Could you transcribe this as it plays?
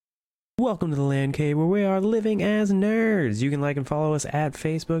Welcome to the Land Cave, where we are living as nerds. You can like and follow us at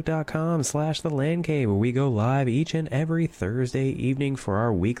facebook.com/the Land Cave, where we go live each and every Thursday evening for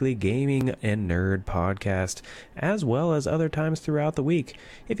our weekly gaming and nerd podcast, as well as other times throughout the week.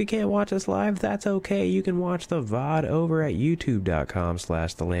 If you can't watch us live, that's okay. You can watch the VOD over at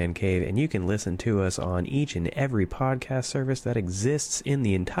youtube.com/the Land Cave, and you can listen to us on each and every podcast service that exists in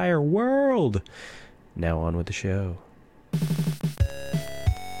the entire world. Now on with the show.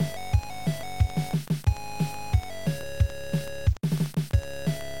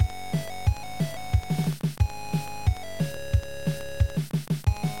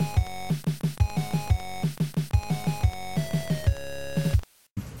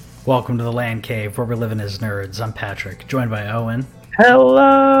 Welcome to the Land Cave, where we're living as nerds. I'm Patrick, joined by Owen.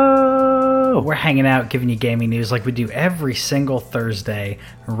 Hello! We're hanging out, giving you gaming news like we do every single Thursday,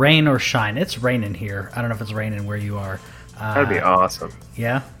 rain or shine. It's raining here. I don't know if it's raining where you are. That'd be awesome.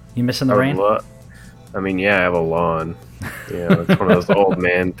 Yeah? You missing the rain? I have a lawn. It's one of those old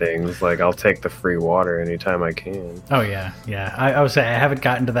man things. Like, I'll take the free water anytime I can. Oh, yeah. I would say I haven't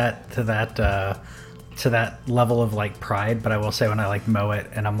gotten to that level of like pride, but I will say when I mow it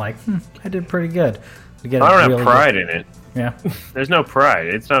and I'm like, I did pretty good. I don't have pride in it. Yeah, there's no pride.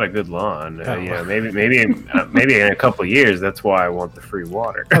 It's not a good lawn. Maybe in a couple of years. That's why I want the free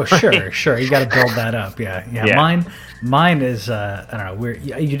water. Oh, sure. You got to build that up. Yeah. Mine is. I don't know.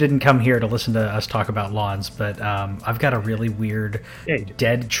 You didn't come here to listen to us talk about lawns, but I've got a really weird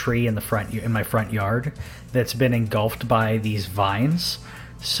dead tree in my front yard that's been engulfed by these vines.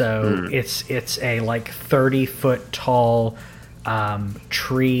 So it's a 30-foot tall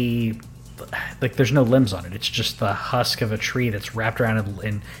tree. Like, there's no limbs on it. It's just the husk of a tree that's wrapped around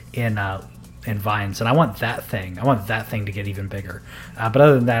in vines. And I want that thing. To get even bigger. But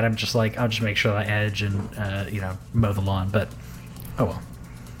other than that, I'm just like, I'll just make sure that I edge and mow the lawn. But oh well.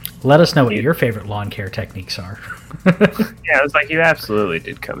 Let us know what your favorite lawn care techniques are. Yeah, it was like, you absolutely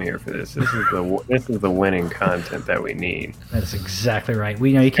did come here for this. This is the winning content that we need. That's exactly right.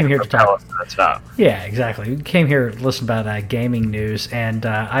 You came here to talk. Yeah, exactly. We came here to listen about gaming news, and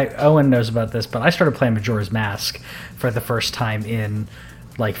Owen knows about this, but I started playing Majora's Mask for the first time in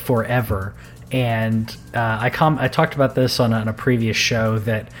forever. And I talked about this on a previous show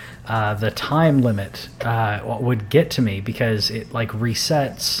that the time limit would get to me because it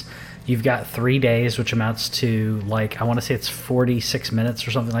resets. You've got 3 days, which amounts to I want to say it's 46 minutes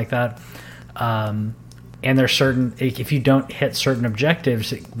or something like that. And there's certain, if you don't hit certain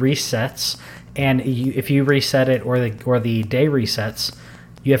objectives, it resets. And if you reset it or the day resets,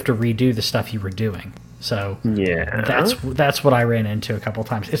 you have to redo the stuff you were doing. So yeah, that's what I ran into a couple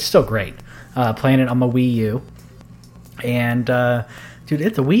times. It's still great playing it on my Wii U, and the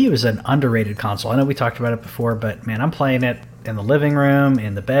Wii U is an underrated console. I know we talked about it before, but man, I'm playing it in the living room,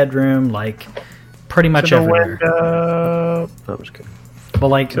 in the bedroom, pretty much everywhere. That was good.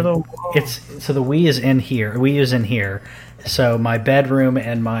 Well, the Wii is in here. Wii is in here, so my bedroom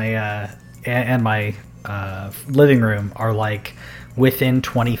and my living room are within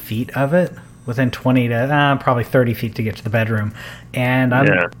 20 feet of it. Within 20 to probably 30 feet to get to the bedroom. And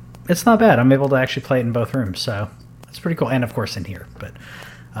it's not bad. I'm able to actually play it in both rooms. So that's pretty cool. And, of course, in here. But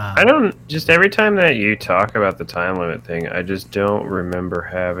every time that you talk about the time limit thing, I just don't remember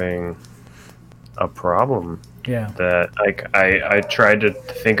having a problem. Yeah. That, I tried to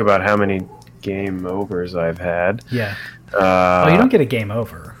think about how many game overs I've had. Yeah. You don't get a game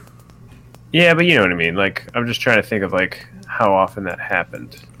over. Yeah, but you know what I mean. I'm just trying to think of, how often that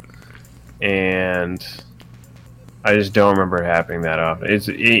happened. And I just don't remember it happening that often.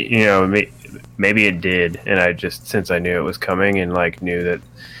 Maybe it did, and I just, since I knew it was coming and knew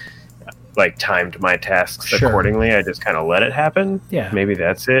that timed my tasks accordingly, I just kind of let it happen. Yeah, maybe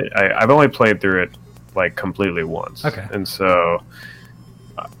that's it. I've only played through it completely once. Okay, and so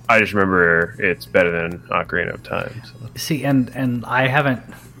I just remember it's better than Ocarina of Time. So. See, and I haven't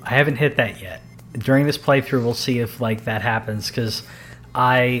hit that yet. During this playthrough, we'll see if that happens, because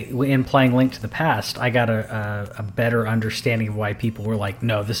in playing Link to the Past, I got a better understanding of why people were like,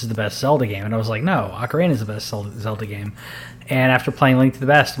 no, this is the best Zelda game. And I was like, no, Ocarina is the best Zelda game. And after playing Link to the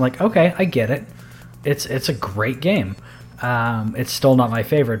Past, I'm like, okay, I get it. It's a great game. It's still not my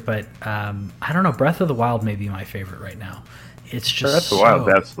favorite, but I don't know, Breath of the Wild may be my favorite right now. It's just Breath of the Wild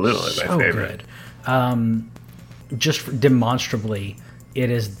is absolutely my favorite. Good. Just demonstrably, it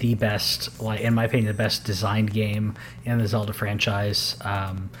is the best, in my opinion, the best designed game in the Zelda franchise.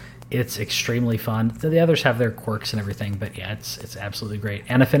 It's extremely fun. The others have their quirks and everything, but yeah, it's absolutely great.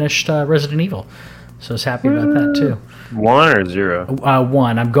 And I finished Resident Evil, so I was happy about that too. 1 or 0?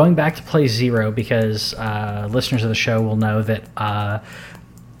 1. I'm going back to play 0 because listeners of the show will know that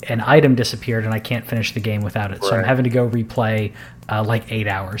an item disappeared and I can't finish the game without it. So I'm having to go replay like 8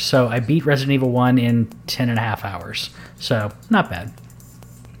 hours. So I beat Resident Evil 1 in 10 and a half hours. So not bad.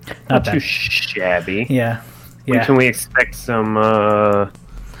 Not too shabby. Yeah. When can we expect some of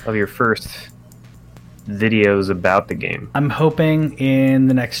your first videos about the game? I'm hoping in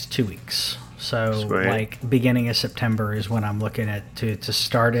the next 2 weeks. So Sweet. like beginning of September is when I'm looking at to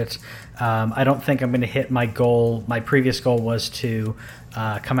start it. I don't think I'm going to hit my goal. My previous goal was to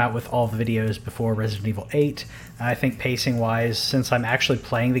come out with all the videos before Resident Evil 8. I think pacing wise, since I'm actually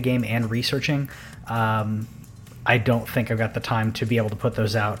playing the game and researching, I don't think I've got the time to be able to put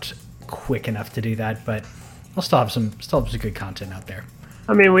those out quick enough to do that. But I'll still have some good content out there.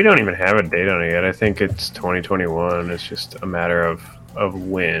 I mean, we don't even have a date on it yet. I think it's 2021. It's just a matter of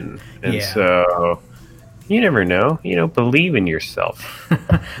when. And so you never know. Believe in yourself.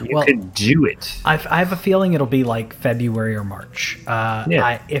 You could do it. I have a feeling it'll be like February or March.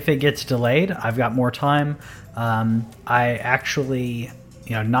 If it gets delayed, I've got more time. I actually,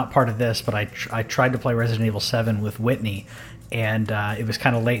 not part of this, but I tried to play Resident Evil 7 with Whitney, and it was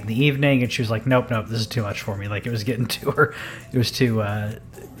kind of late in the evening, and she was like, nope, this is too much for me. Like, it was getting to her. It was too...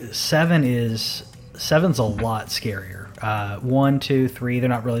 7's a lot scarier. 1, 2, 3, they're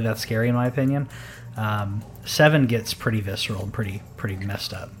not really that scary in my opinion. 7 gets pretty visceral and pretty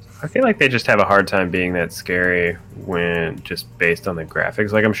messed up. I feel like they just have a hard time being that scary when just based on the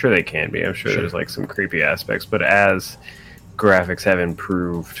graphics. Like, I'm sure they can be. I'm sure there's like some creepy aspects, but as graphics have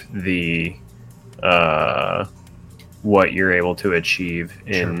improved, the what you're able to achieve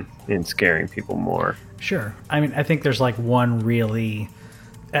in scaring people more. Sure. I mean, I think there's like one really...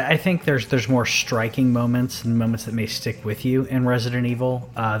 I think there's more striking moments and moments that may stick with you in Resident Evil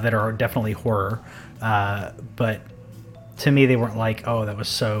that are definitely horror, but to me they weren't like, oh, that was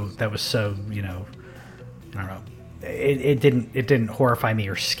so I don't know, it didn't horrify me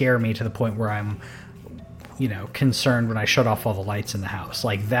or scare me to the point where I'm concerned when I shut off all the lights in the house.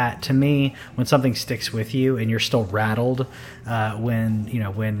 Like that, to me, when something sticks with you and you're still rattled, when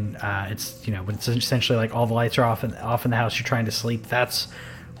it's essentially like all the lights are off in the house, you're trying to sleep. That's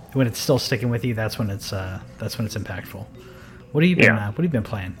when it's still sticking with you. That's when it's impactful. What have you been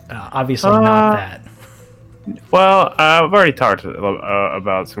playing? Obviously not that. Well, I've already talked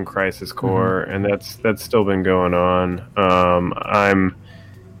about some Crisis Core, and that's still been going on.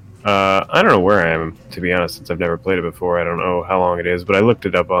 I don't know where I am, to be honest, since I've never played it before. I don't know how long it is, but I looked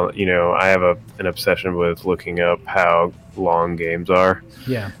it up on, I have an obsession with looking up how long games are.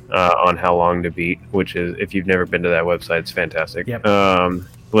 Yeah. On how long to beat, which is, if you've never been to that website, it's fantastic. Yep.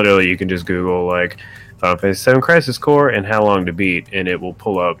 Literally, you can just Google, like, Final Fantasy 7 Crisis Core and how long to beat, and it will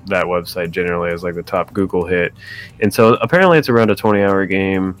pull up that website generally as, like, the top Google hit. And so, apparently, it's around a 20-hour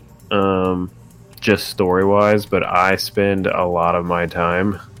game, just story-wise, but I spend a lot of my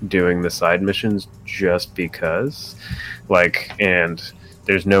time doing the side missions just because. Like, and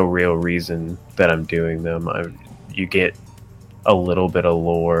there's no real reason that I'm doing them. You get a little bit of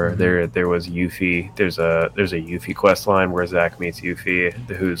lore. There was Yuffie. There's a Yuffie quest line where Zack meets Yuffie,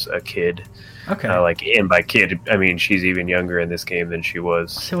 who's a kid. Okay. And by kid, I mean she's even younger in this game than she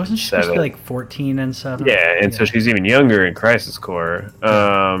was. So wasn't she supposed to be like 14 and 7? Yeah, and so she's even younger in Crisis Core.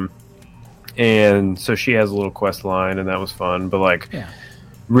 And so she has a little quest line, and that was fun. But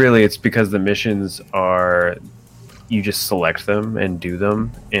really, it's because the missions are, you just select them and do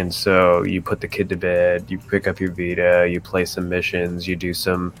them. And so you put the kid to bed, you pick up your Vita, you play some missions, you do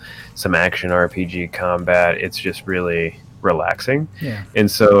some action RPG combat. It's just really relaxing. Yeah. And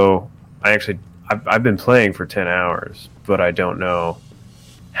so I've been playing for 10 hours, but I don't know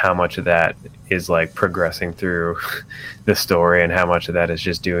how much of that is like progressing through the story and how much of that is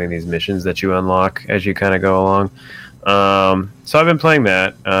just doing these missions that you unlock as you kind of go along. So I've been playing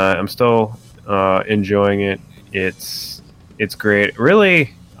that. I'm still enjoying it. It's great.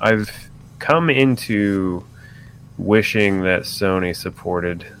 Really, I've come into wishing that Sony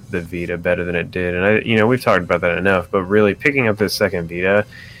supported the Vita better than it did. And we've talked about that enough, but really picking up this second Vita,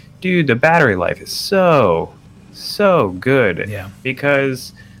 dude, the battery life is so good. Yeah.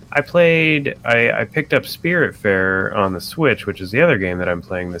 Because I picked up Spiritfarer on the Switch, which is the other game that I'm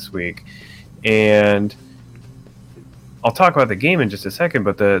playing this week. And I'll talk about the game in just a second,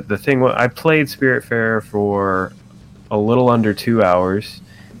 but the thing, I played Spiritfarer for a little under 2 hours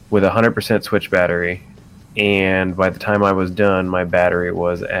with a 100% Switch battery. And by the time I was done, my battery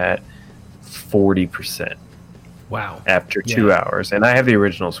was at 40%. Wow. After 2 hours. And I have the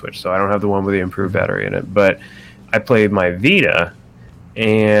original Switch, so I don't have the one with the improved battery in it. But I played my Vita,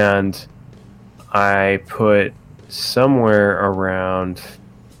 and I put somewhere around,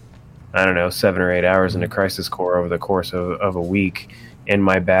 I don't know, 7 or 8 hours into Crisis Core over the course of a week. and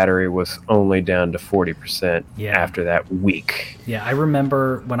my battery was only down to 40% after that week. Yeah, I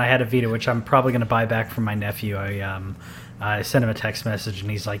remember when I had a Vita, which I'm probably going to buy back from my nephew. I sent him a text message, and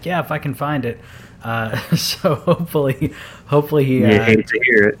he's like, "Yeah, if I can find it." So hopefully he. You hate to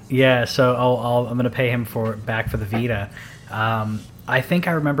hear it. Yeah, so I'm going to pay him back for the Vita. I think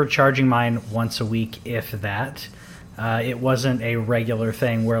I remember charging mine once a week, if that. It wasn't a regular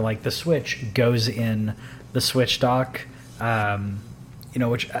thing where like the Switch goes in the Switch dock,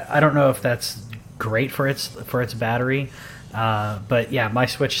 which I don't know if that's great for its battery. But yeah, my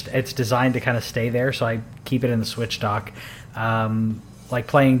Switch, it's designed to kind of stay there, so I keep it in the Switch dock. Like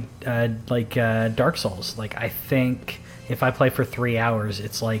playing Dark Souls. Like I think if I play for 3 hours,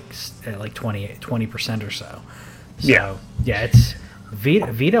 it's like 20% or so. So yeah, it's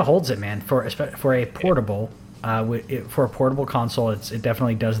Vita holds it, man. For a portable for a portable console, it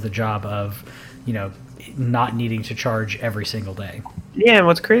definitely does the job of not needing to charge every single day. Yeah, and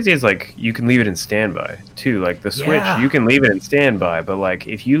what's crazy is like you can leave it in standby too. Like the Switch, you can leave it in standby, but like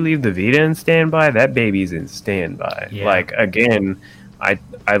if you leave the Vita in standby, that baby's in standby. Yeah. Like again,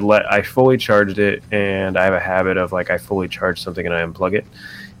 I fully charged it, and I have a habit of like I fully charge something and I unplug it,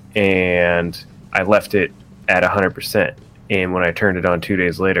 and I left it at 100%. And when I turned it on 2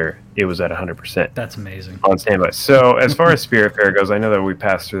 days later, it was at 100%. That's amazing. On standby. So as far as Spiritfarer goes, I know that we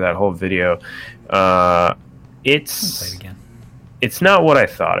passed through that whole video. It's not what I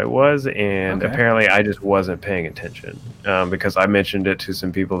thought it was, and apparently I just wasn't paying attention because I mentioned it to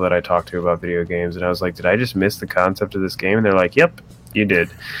some people that I talked to about video games, and I was like, did I just miss the concept of this game? And they're like, yep, you did.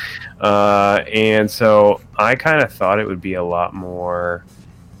 And so I kind of thought it would be a lot more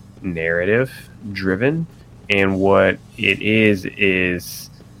narrative-driven, and what it is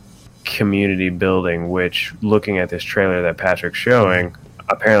community building, which, looking at this trailer that Patrick's showing,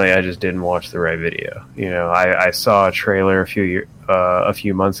 apparently I just didn't watch the right video. I saw a trailer a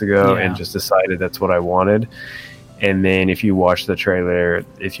few months ago and just decided that's what I wanted. And then if you watch the trailer,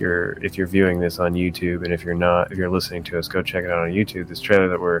 if you're viewing this on YouTube, and if you're listening to us, go check it out on YouTube. This trailer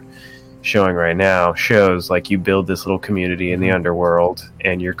that we're showing right now shows like you build this little community in the underworld,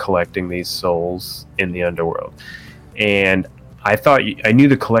 and you're collecting these souls in the underworld. And I thought I knew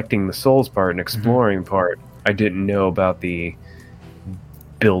the collecting the souls part and exploring part. I didn't know about the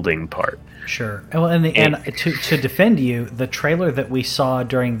building part. Sure. Well, and to defend you, the trailer that we saw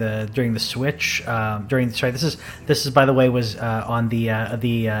during the Switch this is by the way was on the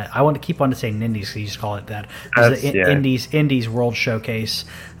I want to keep on to say Nindies, because you just call it that. Indies World Showcase.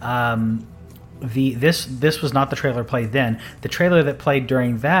 This was not the trailer played then. The trailer that played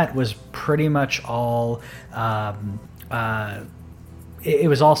during that was pretty much all. It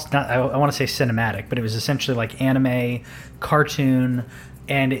was all not, I want to say cinematic, but it was essentially like anime, cartoon.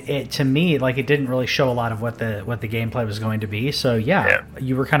 And it to me, like, it didn't really show a lot of what the gameplay was going to be. So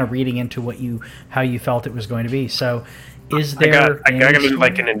you were kind of reading into how you felt it was going to be. So, is there? I got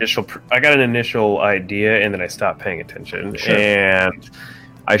an initial idea, and then I stopped paying attention. Sure. And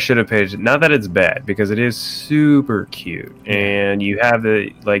I should have paid. Not that it's bad, because it is super cute, and you have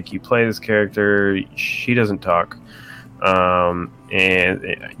you play this character. She doesn't talk, and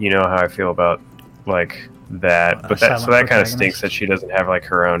you know how I feel about like. That kind of stinks that she doesn't have like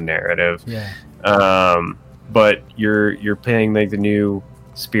her own narrative. But you're playing like the new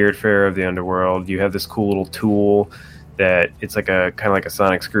Spiritfarer of the Underworld. You have this cool little tool that it's like a kind of like a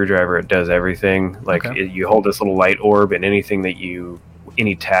sonic screwdriver. It does everything. Like you hold this little light orb, and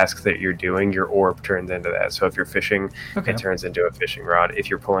any task that you're doing, your orb turns into that. So if you're fishing, it turns into a fishing rod. If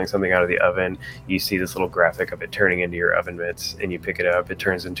you're pulling something out of the oven, you see this little graphic of it turning into your oven mitts, and you pick it up. It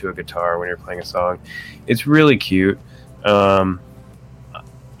turns into a guitar when you're playing a song. It's really cute. If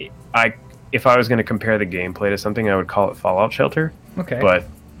I was going to compare the gameplay to something, I would call it Fallout Shelter. But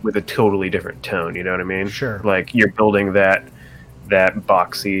with a totally different tone. You know what I mean? Sure. Like you're building that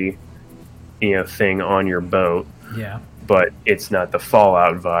boxy, thing on your boat. Yeah. But it's not the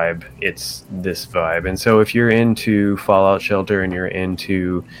Fallout vibe, it's this vibe. And so if you're into Fallout Shelter and you're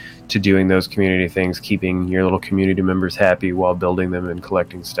into doing those community things, keeping your little community members happy while building them and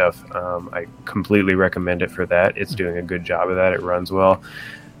collecting stuff, I completely recommend it for that. It's doing a good job of that. It runs well.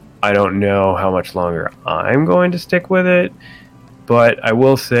 I don't know how much longer I'm going to stick with it, but I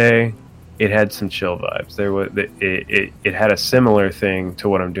will say it had some chill vibes. It had a similar thing to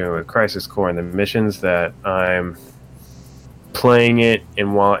what I'm doing with Crisis Core and the missions, that I'm playing it,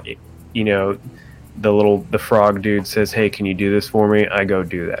 and while the frog dude says, hey, can you do this for me, I go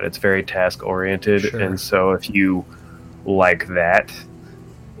do that. It's very task oriented. Sure. And so if you like that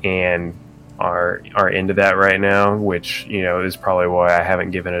and are into that right now, which, you know, is probably why I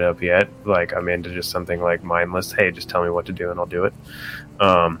haven't given it up yet. Like, I'm into just something like mindless. Hey, just tell me what to do and I'll do it.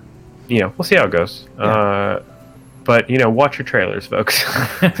 You know, we'll see how it goes. Yeah. But, you know, watch your trailers, folks.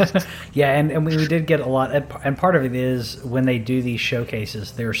 Yeah, and we did get a lot. And part of it is when they do these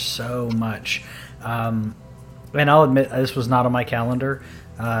showcases, there's so much. And I'll admit, this was not on my calendar.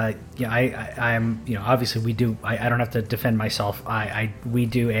 Yeah, I'm, you know, obviously we do. I don't have to defend myself. We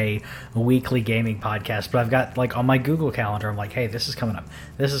do a weekly gaming podcast, but I've got, like, on my Google Calendar, I'm like, hey, this is coming up.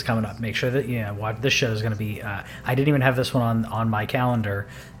 This is coming up. Make sure that, you know, what this show is going to be. I didn't even have this one on my calendar,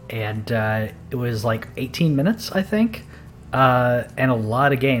 and it was like 18 minutes, I think, and a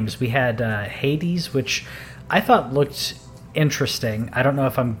lot of games. We had Hades, which I thought looked interesting. I don't know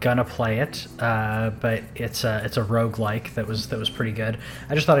if I'm gonna play it, but it's a roguelike that was pretty good.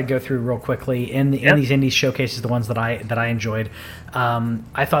 I just thought I'd go through real quickly in these indie showcases, the ones that I enjoyed.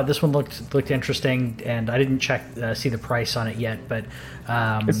 I thought this one looked interesting, and I didn't see the price on it yet, but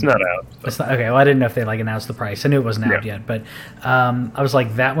it's not out. So. It's not okay. Well, I didn't know if they like announced the price. I knew it wasn't out yet, but I was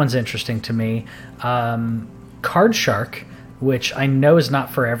like, that one's interesting to me. Card Shark, which I know is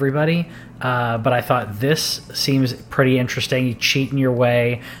not for everybody, but I thought this seems pretty interesting. You cheating your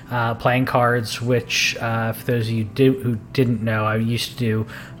way, playing cards, which for those of you who didn't know, I used to do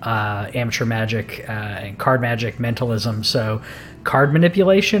amateur magic and card magic mentalism. So card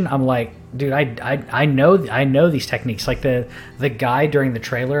manipulation, I'm like, dude, I know these techniques. Like the guy during the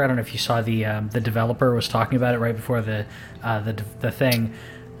trailer, I don't know if you saw the developer was talking about it right before the thing.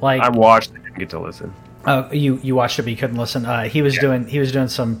 Like, I watched, I didn't get to listen. Oh, you watched it, but you couldn't listen. He was doing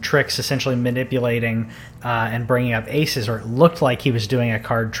some tricks, essentially manipulating and bringing up aces, or it looked like he was doing a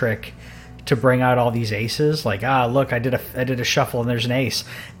card trick to bring out all these aces. Like, look, I did a shuffle and there's an ace,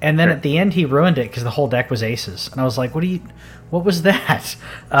 and then at the end he ruined it because the whole deck was aces, and I was like, what was that?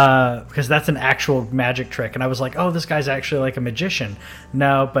 Because that's an actual magic trick, and I was like, oh, this guy's actually like a magician.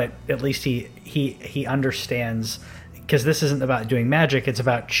 No, but at least he understands. Because this isn't about doing magic, it's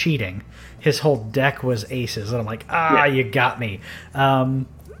about cheating. His whole deck was aces, and I'm like, you got me.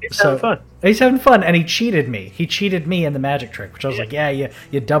 He's having fun. He's having fun, and he cheated me. He cheated me in the magic trick, which I was like,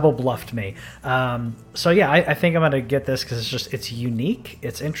 you double bluffed me. So yeah, I think I'm gonna get this because it's unique,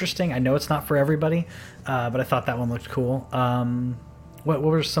 it's interesting. I know it's not for everybody, but I thought that one looked cool. What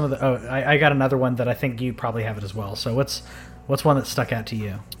were some of the? Oh, I got another one that I think you probably have it as well. So what's one that stuck out to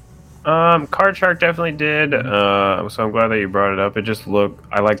you? Card Shark definitely did. So I'm glad that you brought it up. It just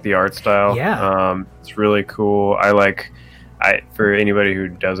I like the art style. Yeah. It's really cool. For anybody who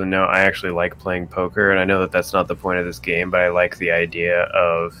doesn't know, I actually like playing poker, and I know that that's not the point of this game, but I like the idea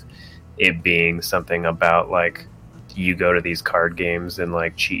of it being something about, like, you go to these card games and,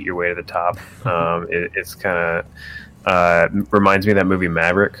 like, cheat your way to the top. It's kind of reminds me of that movie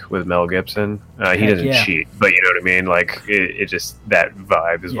Maverick with Mel Gibson. He doesn't cheat, but you know what I mean? Like, it just, that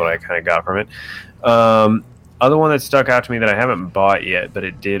vibe is what I kind of got from it. Other one that stuck out to me that I haven't bought yet, but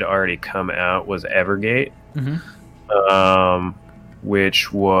it did already come out, was Evergate. Which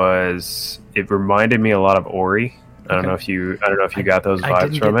it reminded me a lot of Ori. I don't know if you got those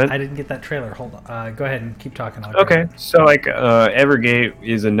vibes from it. I didn't get that trailer. Hold on. Go ahead and keep talking. Okay. So, like, Evergate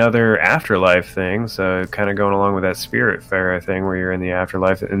is another afterlife thing. So kind of going along with that Spirit Fair thing where you're in the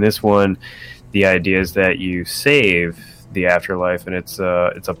afterlife. And this one, the idea is that you save the afterlife, and it's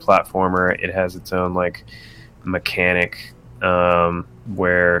a platformer. It has its own, like, mechanic,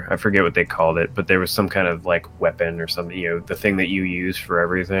 where I forget what they called it, but there was some kind of, like, weapon or something. You know, the thing that you use for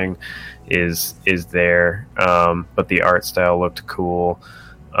everything is there. But the art style looked cool.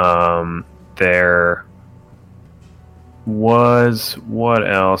 There was, what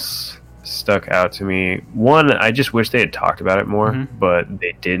else stuck out to me? One, I just wish they had talked about it more, but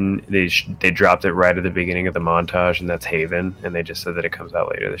they didn't. They dropped it right at the beginning of the montage, and that's Haven, and they just said that it comes out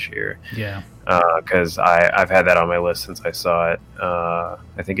later this year. Yeah. Because I've had that on my list since I saw it,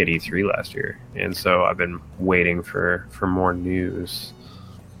 I think at E3 last year, and so I've been waiting for more news.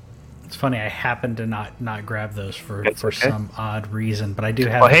 It's funny, I happened to not grab those for some odd reason, but I do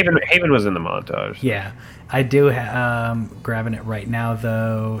have. Well, Haven was in the montage. Yeah, I do. Grabbing it right now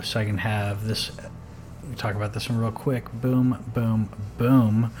though, so I can have this. Talk about this one real quick. Boom, boom,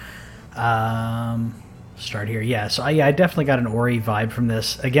 boom. Start here. Yeah, so I definitely got an Ori vibe from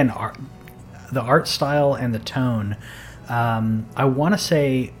this. Again, the art style and the tone. I want to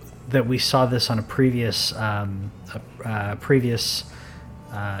say that we saw this on a previous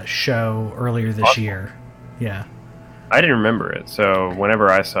show earlier this year. Yeah, I didn't remember it, so whenever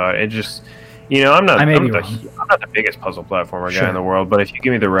I saw it, it just, you know, I'm not the biggest puzzle platformer guy in the world, but if you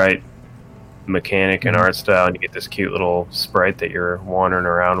give me the right mechanic and art style, and you get this cute little sprite that you're wandering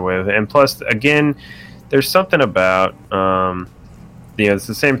around with. And plus, again, there's something about it's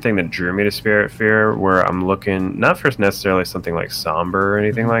the same thing that drew me to Spiritfarer, where I'm looking not for necessarily something like somber or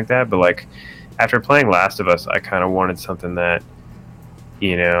anything like that, but like after playing Last of Us, I kind of wanted something that,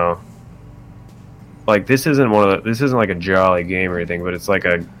 like this isn't like a jolly game or anything, but it's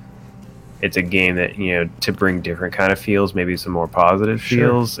a game that, to bring different kind of feels, maybe some more positive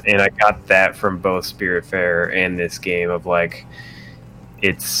feels. Sure. And I got that from both Spiritfarer and this game of like,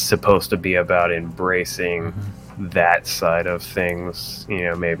 it's supposed to be about embracing that side of things,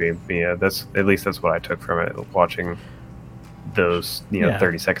 maybe, that's what I took from it, watching those,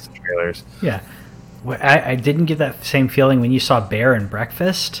 30 seconds of trailers. Yeah. Well, I didn't get that same feeling when you saw Bear and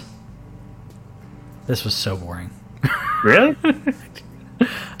Breakfast. This was so boring. Really?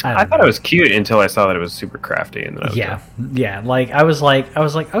 I thought it was cute until I saw that it was super crafty, and yeah. Like I was like,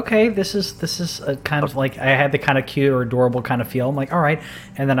 okay, this is a kind of like, I had the kind of cute or adorable kind of feel. I'm like, all right,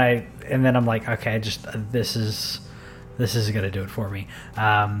 and then I'm like, okay, this is gonna do it for me.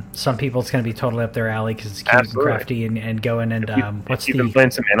 Some people it's gonna be totally up their alley because it's cute and crafty and going and if you've been playing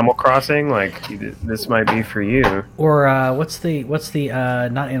some Animal Crossing, like this might be for you. Or what's the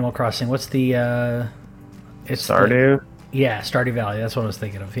not Animal Crossing? What's the it's Stardew. Yeah, Stardew Valley. That's what I was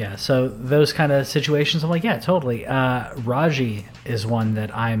thinking of. Yeah, so those kind of situations, I'm like, yeah, totally. Raji is one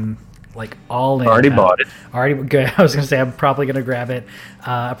that I'm like all in. Already bought it. Already good. I was gonna say I'm probably gonna grab it.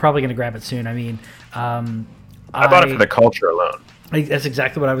 Soon. I mean, I bought it for the culture alone. That's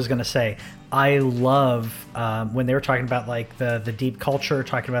exactly what I was gonna say. I love when they were talking about like the deep culture,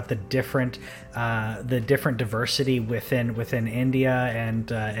 talking about the different diversity within India,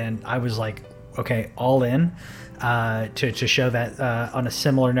 and I was like, okay, all in. To show that on a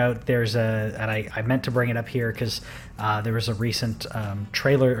similar note, there's and I meant to bring it up here because there was a recent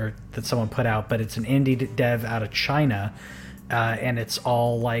trailer that someone put out, but it's an indie dev out of China, and it's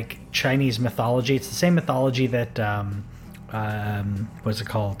all like Chinese mythology. It's the same mythology that what's it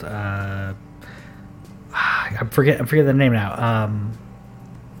called? I forget the name now.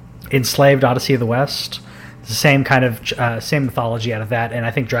 Enslaved Odyssey of the West. It's the same kind of same mythology out of that, and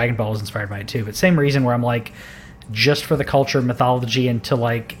I think Dragon Ball was inspired by it too. But same reason where I'm like, just for the culture, mythology, and to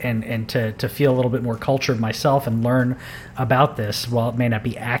like and to feel a little bit more cultured myself and learn about this. While it may not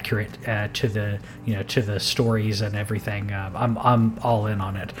be accurate to the stories and everything, I'm all in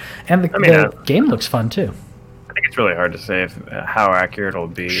on it. And the game looks fun too. I think it's really hard to say how accurate it'll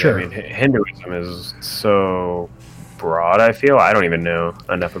be. Sure. I mean, Hinduism is so broad. I feel I don't even know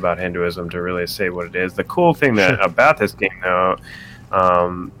enough about Hinduism to really say what it is. The cool thing about this game, though.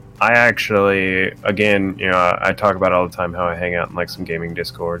 I actually, again, I talk about all the time how I hang out in like some gaming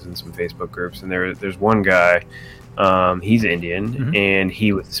discords and some Facebook groups, and there's one guy, he's Indian, and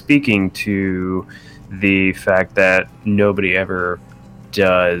he was speaking to the fact that nobody ever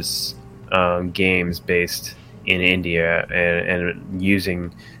does games based in India and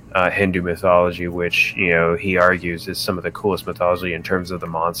using Hindu mythology, which he argues is some of the coolest mythology in terms of the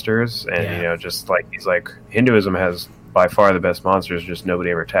monsters, and just like he's like, Hinduism has by far the best monsters, just nobody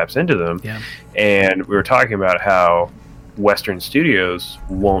ever taps into them. Yeah. And we were talking about how Western studios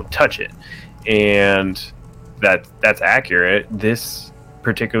won't touch it, and that's accurate. This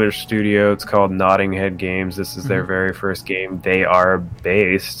particular studio, it's called Notting Head Games. This is their very first game. They are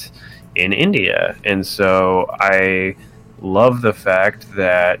based in India, and so I love the fact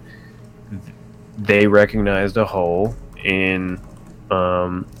that they recognized a hole in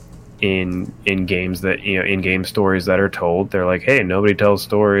games that in game stories that are told. They're like, hey, nobody tells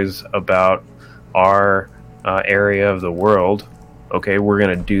stories about our area of the world. Okay, we're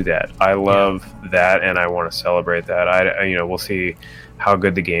gonna do that. I love that, and I want to celebrate that. We'll see how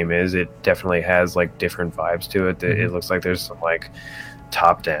good the game is. It definitely has like different vibes to it. It looks like there's some like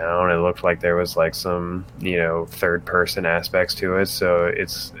top down. It looked like there was like some third person aspects to it. So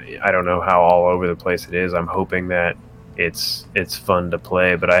I don't know how all over the place it is. I'm hoping that it's fun to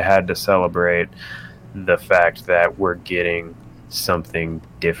play, but I had to celebrate the fact that we're getting something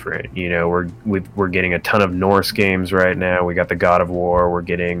different. We're getting a ton of Norse games right now. We got the God of War. We're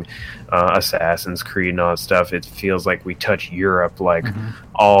getting Assassin's Creed and all that stuff. It feels like we touch Europe like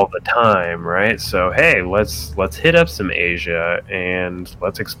all the time, right? So hey, let's hit up some Asia and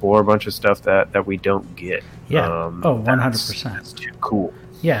let's explore a bunch of stuff that we don't get. Yeah. 100%. That's too cool.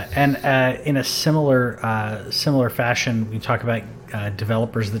 Yeah, and in a similar fashion, we talk about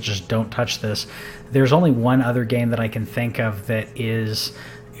developers that just don't touch this. There's only one other game that I can think of that is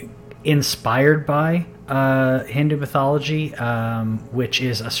inspired by Hindu mythology, which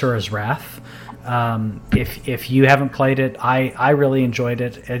is Asura's Wrath. If you haven't played it, I really enjoyed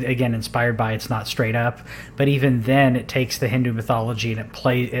it. Again, inspired by it's not straight up, but even then, it takes the Hindu mythology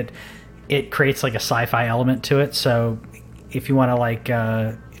and it creates like a sci-fi element to it. So if you want to like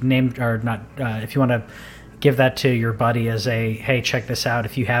if you want to give that to your buddy as a hey, check this out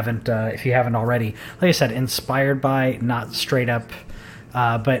if you haven't already. Like I said, inspired by, not straight up,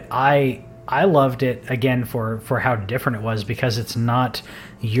 but I loved it again for how different it was, because it's not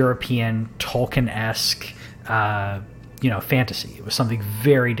European Tolkien-esque fantasy. It was something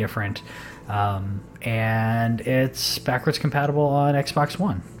very different, and it's backwards compatible on Xbox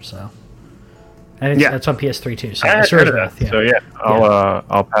One. So. And it's on PS3 too. So I'll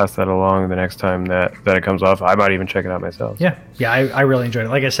pass that along the next time that it comes off. I might even check it out myself. Yeah, I really enjoyed it.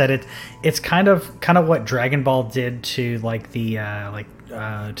 Like I said, it's kind of what Dragon Ball did to like the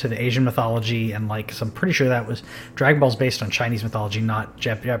to the Asian mythology, and like, so I'm pretty sure that was Dragon Ball's based on Chinese mythology, not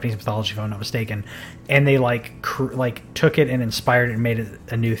Japanese mythology, if I'm not mistaken. And they took it and inspired it and made it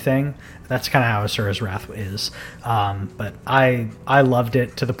a new thing. That's kind of how Asura's Wrath is. But I loved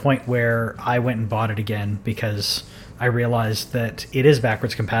it to the point where I went and bought it again because I realized that it is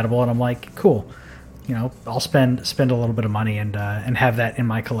backwards compatible, and I'm like, cool. I'll spend a little bit of money and have that in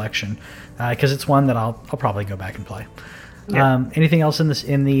my collection, because it's one that I'll probably go back and play. Yeah. Anything else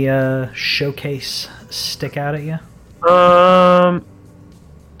in the showcase stick out at you?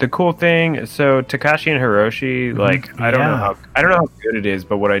 The cool thing, so Takashi and Hiroshi, I don't know how good it is,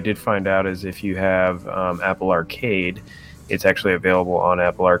 but what I did find out is if you have Apple Arcade, it's actually available on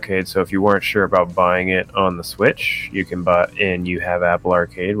Apple Arcade. So if you weren't sure about buying it on the Switch, you can buy, and you have Apple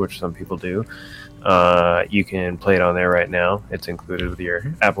Arcade, which some people do. You can play it on there right now. It's included with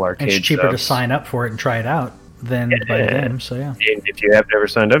your Apple Arcade. It's cheaper to sign up for it and try it out than buy the game. So yeah. And if you have never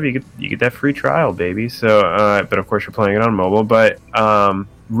signed up, you get that free trial, baby. So, but of course you're playing it on mobile. But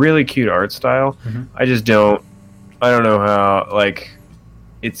really cute art style. Mm-hmm. I don't know how.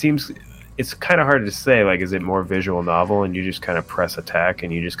 It seems it's kind of hard to say. Is it more visual novel and you just kind of press attack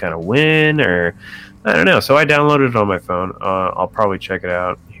and you just kind of win, or I don't know. So I downloaded it on my phone. I'll probably check it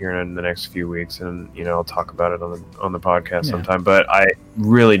out here in the next few weeks, and I'll talk about it on the podcast sometime. But I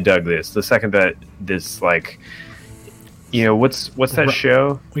really dug this. The second that this what's that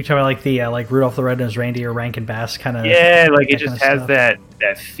show? We talk about the Rudolph the Red-Nosed Reindeer, Rankin Bass kind of. Yeah, it just has that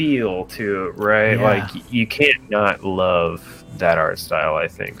feel to it, right? Yeah. You can't not love that art style, I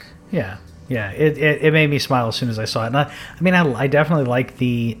think. Yeah. Yeah, it made me smile as soon as I saw it. And I definitely like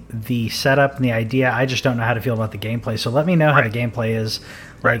the setup and the idea. I just don't know how to feel about the gameplay. So let me know how the gameplay is,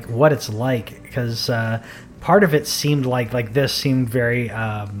 what it's like, because part of it seemed this seemed very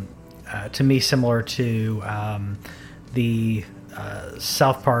to me similar to the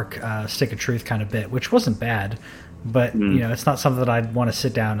South Park Stick of Truth kind of bit, which wasn't bad, but it's not something that I'd want to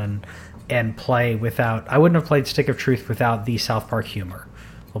sit down and play without. I wouldn't have played Stick of Truth without the South Park humor.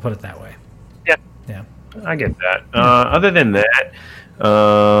 We'll put it that way. Yeah, I get that. Other than that,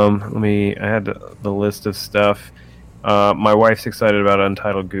 I had the list of stuff. My wife's excited about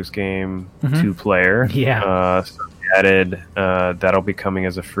Untitled Goose Game 2-player. Yeah. So we added that'll be coming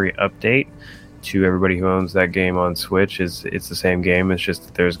as a free update to everybody who owns that game on Switch. It's the same game. It's just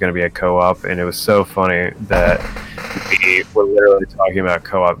that there's going to be a co-op, and it was so funny that we were literally talking about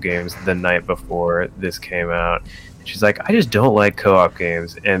co-op games the night before this came out. She's like, I just don't like co-op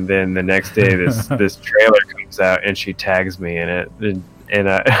games. And then the next day, this trailer comes out, and she tags me in it. And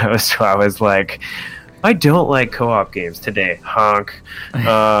I was like, I don't like co-op games today, honk.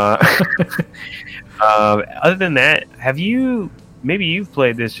 Other than that, maybe you've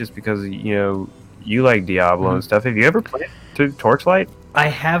played this just because you like Diablo and stuff. Have you ever played Torchlight? I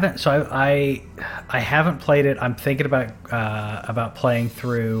haven't. So I haven't played it. I'm thinking about playing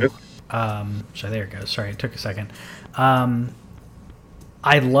through. So there it goes. Sorry, it took a second.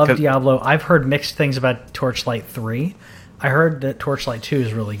 I love Diablo. I've heard mixed things about Torchlight 3. I heard that Torchlight 2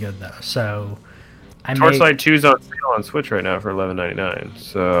 is really good though. So Torchlight 2 is on sale on Switch right now for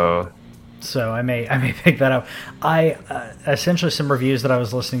 $11.99. So I may pick that up. Essentially some reviews that I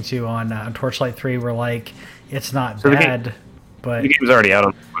was listening to on Torchlight 3 were like, it's not bad, but the game's already out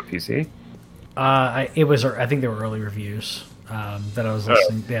on PC. I think they were early reviews. That I was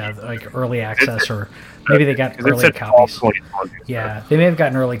listening, early access, or maybe they got early copies. Yeah, they may have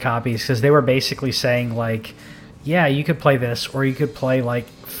gotten early copies because they were basically saying you could play this, or you could play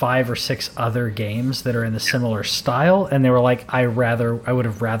 5 or 6 other games that are in the similar style, and they were like, I would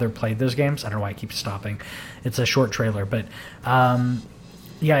have rather played those games. I don't know why I keep stopping. It's a short trailer, but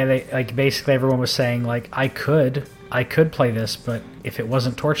they basically everyone was saying I could I could play this, but if it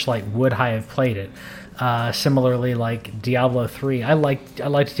wasn't Torchlight, would I have played it? Similarly, like Diablo 3, I liked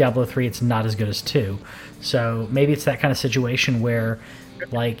Diablo 3. It's not as good as 2, so maybe it's that kind of situation where,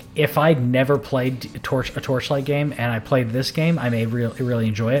 like, if I'd never played a Torchlight game and I played this game, I may really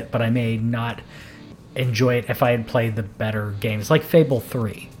enjoy it, but I may not enjoy it if I had played the better games, like Fable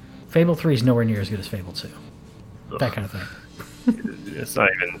 3. Fable 3 is nowhere near as good as Fable 2. That kind of thing. It's not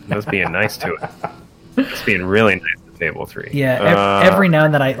even. That's being nice to it. It's being really nice to Fable 3. Yeah, every now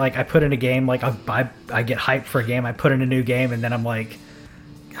and then I put in a game, like I get hyped for a game, I put in a new game, and then I'm like,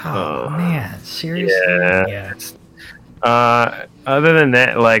 oh man, seriously? Yeah. Other than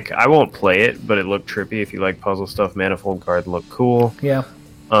that, like, I won't play it, but it looked trippy. If you like puzzle stuff, Manifold Guard looked cool. Yeah.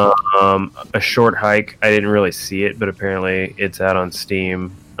 A Short Hike, I didn't really see it, but apparently it's out on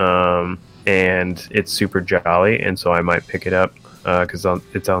Steam, and it's super jolly, and so I might pick it up because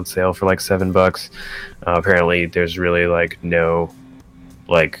it's on sale for like $7. Apparently, there's really like no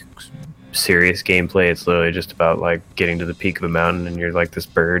like serious gameplay. It's literally just about like getting to the peak of a mountain, and you're like this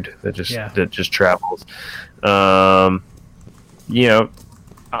bird that just travels. You know,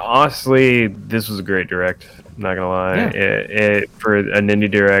 honestly, this was a great direct. I'm not gonna lie, it for an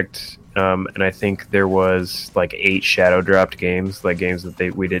indie direct, and I think there was like 8 shadow dropped games, like games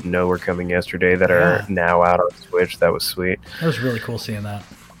that we didn't know were coming yesterday that are now out on Switch. That was sweet. That was really cool seeing that.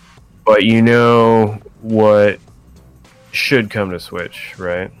 But you know what should come to Switch,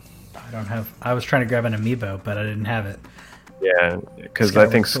 right? I was trying to grab an amiibo, but I didn't have it. Yeah, because I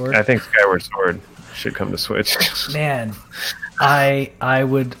think Skyward Sword should come to Switch. Man, I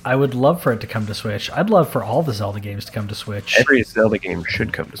would love for it to come to Switch. I'd love for all the Zelda games to come to Switch. Every Zelda game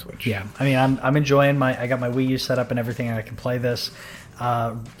should come to Switch. Yeah, I mean, I'm enjoying I got my Wii U set up and everything, and I can play this.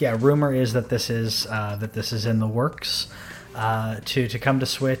 Rumor is that this is in the works to come to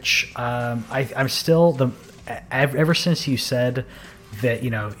Switch. I'm still ever since you said that, you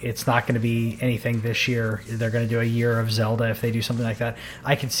know, it's not going to be anything this year, they're going to do a year of Zelda if they do something like that.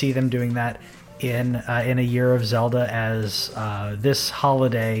 I could see them doing that in a year of Zelda, as this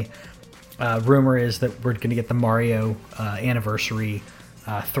holiday. Rumor is that we're going to get the Mario Anniversary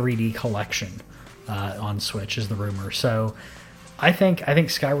 3D collection on Switch, is the rumor. So I think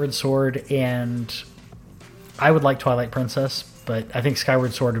Skyward Sword, and I would like Twilight Princess, but I think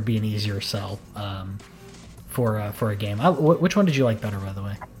Skyward Sword would be an easier sell for a game. Which one did you like better, by the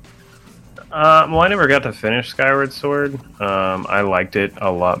way? Well, I never got to finish Skyward Sword. I liked it a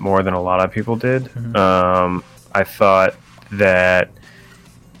lot more than a lot of people did. Mm-hmm. I thought that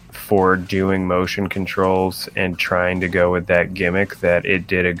for doing motion controls and trying to go with that gimmick, that it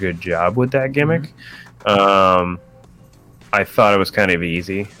did a good job with that gimmick. Mm-hmm. I thought it was kind of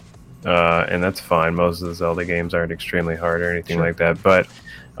easy, and that's fine. Most of the Zelda games aren't extremely hard or anything like that. But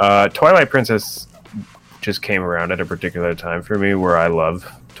Twilight Princess just came around at a particular time for me where I love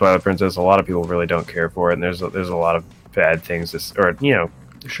Twilight Princess. A lot of people really don't care for it, and there's a lot of bad things,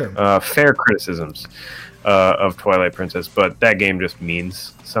 fair criticisms of Twilight Princess. But that game just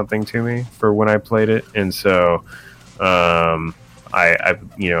means something to me for when I played it, and so I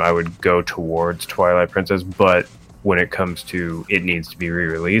would go towards Twilight Princess. But when it comes to it needs to be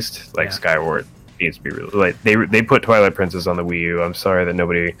re-released, like Skyward needs to be like they put Twilight Princess on the Wii U. I'm sorry that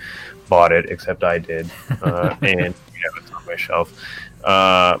nobody bought it except I did, and it's on my shelf.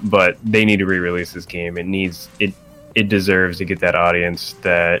 But they need to re-release this game. It deserves to get that audience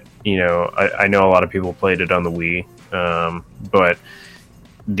that, I know a lot of people played it on the Wii, but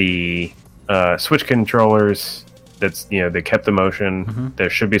the Switch controllers, they kept the motion. Mm-hmm. There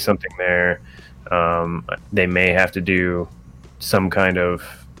should be something there. They may have to do some kind of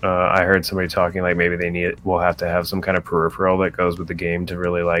I heard somebody talking like maybe we'll have to have some kind of peripheral that goes with the game to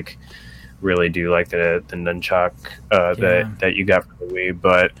really do like the nunchuck that you got from the Wii.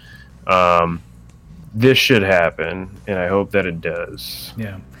 But this should happen, and I hope that it does.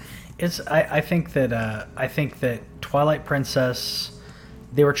 Yeah, I think that Twilight Princess,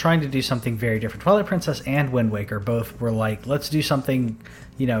 they were trying to do something very different. Twilight Princess and Wind Waker both were like, let's do something,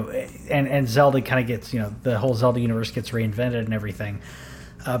 and Zelda kind of gets, the whole Zelda universe gets reinvented and everything.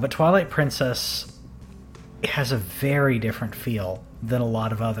 But Twilight Princess has a very different feel than a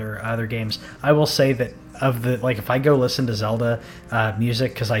lot of other games. I will say that if I go listen to Zelda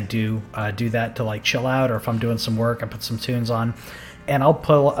music, because I do that to like chill out, or if I'm doing some work, I put some tunes on, and I'll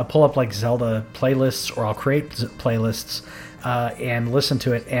pull up like Zelda playlists, or I'll create playlists and listen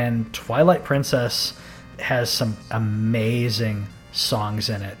to it. And Twilight Princess has some amazing songs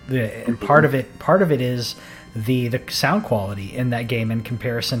in it, and part of it is the sound quality in that game in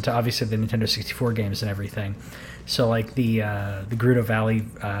comparison to obviously the Nintendo 64 games and everything. So like the Gerudo Valley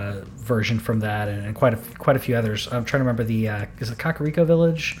version from that, and quite a few others. I'm trying to remember is it Kakariko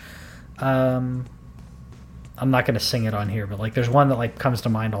Village? I'm not going to sing it on here, but like there's one that like comes to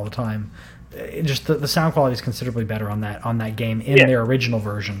mind all the time. Just the sound quality is considerably better on that game in their original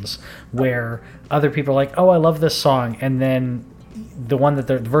versions, where other people are like, oh, I love this song, and then the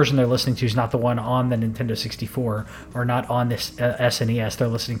version they're listening to is not the one on the Nintendo 64 or not on this SNES. They're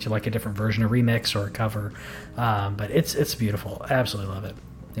listening to like a different version, a remix or a cover. But it's beautiful. I absolutely love it.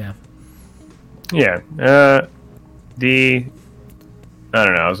 Yeah. Yeah. I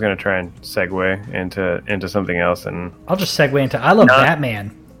don't know. I was gonna try and segue into something else, and I'll just segue into I love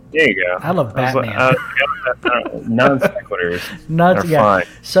Batman. There you go. I love Batman. Non sequiturs are fine.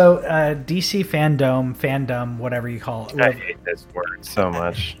 So DC fandom, whatever you call it. I hate this word so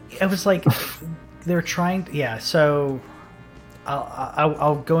much. It was like they're trying. Yeah. So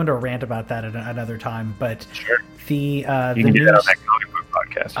I'll go into a rant about that at another time. But sure. You can do do that on that comic book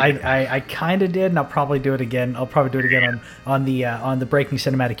podcast. I kind of did, and I'll probably do it again. I'll probably do it again on the Breaking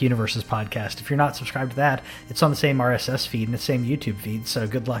Cinematic Universes podcast. If you're not subscribed to that, it's on the same RSS feed and the same YouTube feed. So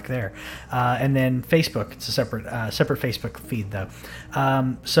good luck there. And then Facebook, it's a separate Facebook feed though.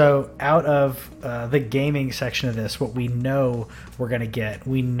 So out of the gaming section of this, what we know we're gonna get,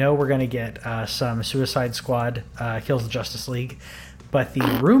 some Suicide Squad Kills the Justice League. But the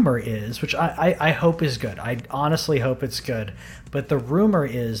rumor is, which I hope is good. I honestly hope it's good. But the rumor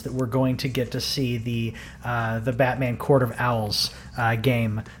is that we're going to get to see the Batman Court of Owls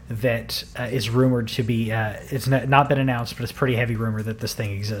game that is rumored to be. It's not been announced, but it's pretty heavy rumor that this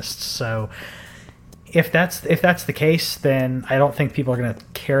thing exists. So if that's the case, then I don't think people are going to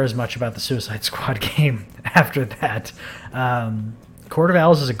care as much about the Suicide Squad game after that. Court of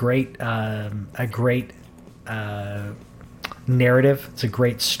Owls is a great narrative. It's a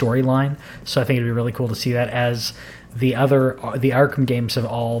great storyline, so I think it'd be really cool to see that, as the Arkham games have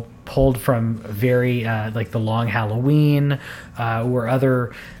all pulled from very like the Long Halloween or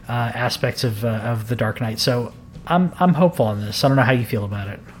other aspects of the Dark Knight. So I'm hopeful on this. I don't know how you feel about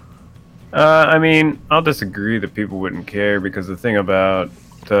it. I mean, I'll disagree that people wouldn't care, because the thing about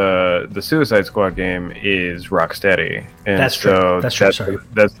the Suicide Squad game is Rocksteady, and that's true.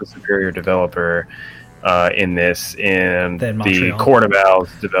 That's the superior developer in this, and the Montreal. Court of Owls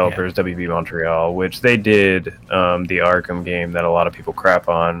developers, WB Montreal, which they did the Arkham game that a lot of people crap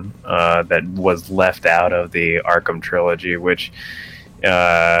on, that was left out of the Arkham trilogy, which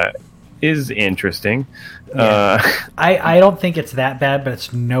is interesting. Yeah. I don't think it's that bad, but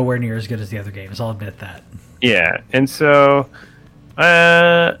it's nowhere near as good as the other games. I'll admit that. Yeah, and so,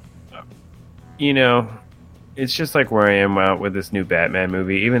 it's just like where I am out with this new Batman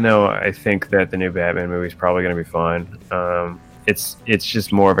movie. Even though I think that the new Batman movie is probably going to be fine, it's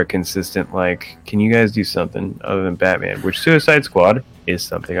just more of a consistent, like, can you guys do something other than Batman? Which Suicide Squad is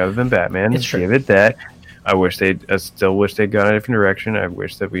something other than Batman. It's true. Give it that. I still wish they'd gone a different direction. I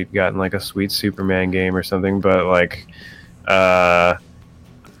wish that we'd gotten like a sweet Superman game or something. But like,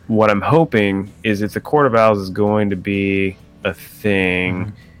 what I'm hoping is if the Court of Owls is going to be a thing.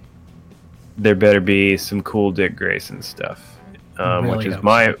 Mm-hmm. There better be some cool Dick Grayson stuff, which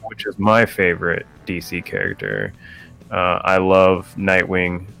is my favorite DC character. I love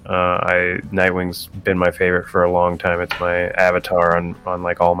Nightwing. Nightwing's been my favorite for a long time. It's my avatar on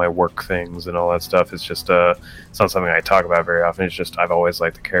like all my work things and all that stuff. It's just it's not something I talk about very often. It's just I've always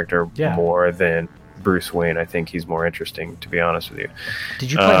liked the character more than Bruce Wayne. I think he's more interesting, to be honest with you.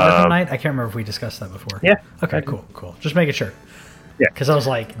 Did you play Arkham Knight? I can't remember if we discussed that before. Yeah. Okay. Cool. Just making sure. Yeah, because I was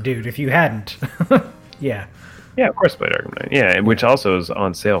like, dude, if you hadn't, yeah, of course, I played Arkham Knight. Yeah, which also is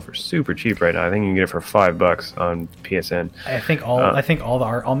on sale for super cheap right now. I think you can get it for $5 on PSN. I think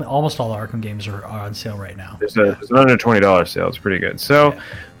almost all the Arkham games are on sale right now. There's an under $20 sale. It's pretty good. So,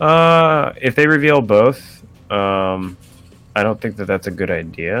 if they reveal both, I don't think that that's a good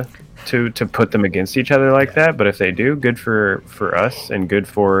idea to put them against each other like that. But if they do, good for us and good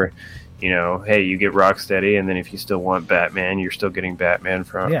for. Hey, you get Rocksteady, and then if you still want Batman, you're still getting Batman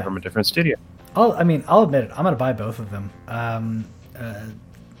from a different studio. I'll admit it. I'm going to buy both of them.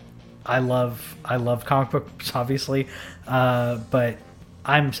 I love comic books, obviously, but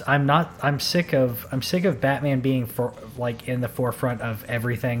I'm sick of Batman being in the forefront of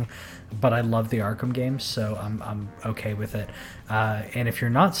everything. But I love the Arkham games, so I'm okay with it. And if you're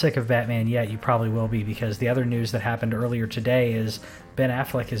not sick of Batman yet, you probably will be, because the other news that happened earlier today is Ben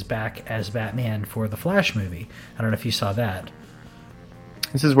Affleck is back as Batman for the Flash movie. I don't know if you saw that.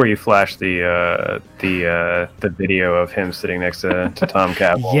 This is where you flash the video of him sitting next to Tom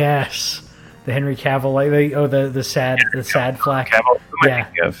Cavill. Yes. The Henry Cavill, the sad flag. Yeah.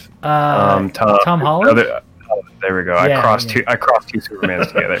 Tom Holland. There we go. I crossed two Supermans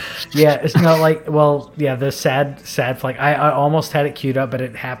together. The sad flag. I almost had it queued up, but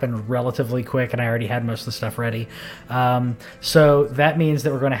it happened relatively quick, and I already had most of the stuff ready. So that means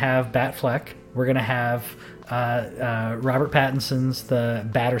that we're going to have Batfleck. We're going to have Robert Pattinson's the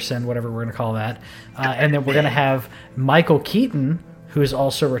Batterson, whatever we're going to call that, and then we're going to have Michael Keaton, who is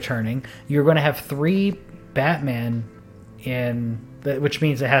also returning. You're going to have 3 Batman which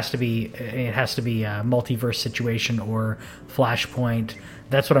means it has to be a multiverse situation or Flashpoint.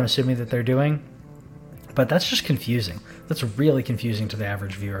 That's what I'm assuming that they're doing. But that's just confusing. That's really confusing to the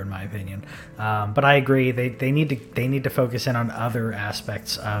average viewer, in my opinion. But I agree. They need to focus in on other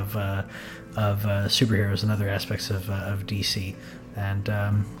aspects of superheroes and other aspects of DC.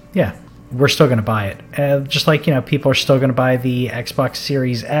 And we're still going to buy it. Just like people are still going to buy the Xbox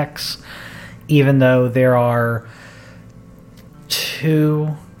Series X, even though there are 2.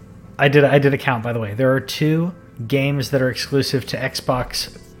 I did a count, by the way. There are 2 games that are exclusive to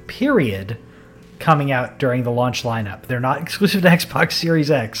Xbox. Period. Coming out during the launch lineup. They're not exclusive to Xbox Series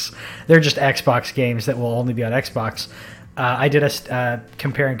X. They're just Xbox games that will only be on Xbox. I did a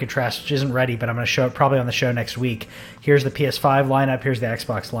compare and contrast, which isn't ready, but I'm going to show it probably on the show next week. Here's the PS5 lineup. Here's the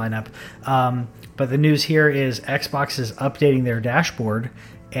Xbox lineup. But the news here is Xbox is updating their dashboard,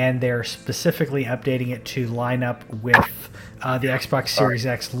 and they're specifically updating it to line up with the Xbox Series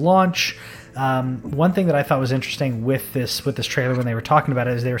X launch. One thing that I thought was interesting with this trailer when they were talking about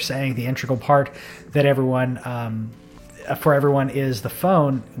it is they were saying the integral part that for everyone is the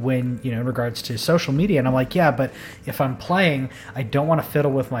phone when in regards to social media. And I'm like, yeah, but if I'm playing, I don't want to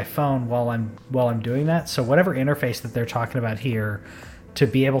fiddle with my phone while I'm doing that. So whatever interface that they're talking about here to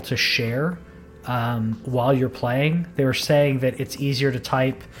be able to share while you're playing, they were saying that it's easier to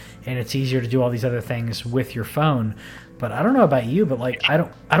type and it's easier to do all these other things with your phone. But I don't know about you, but I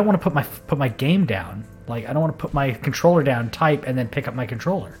don't want to put my game down. I don't want to put my controller down, type, and then pick up my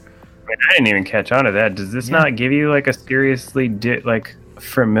controller. I didn't even catch on to that. Does this not give you a seriously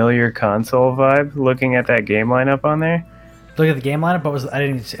familiar console vibe? Looking at that game lineup on there. Look at the game lineup. What was the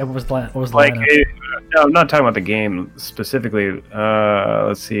lineup? No, I'm not talking about the game specifically.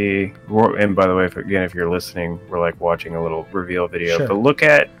 Let's see. And by the way, if you're listening, we're watching a little reveal video. Sure. But look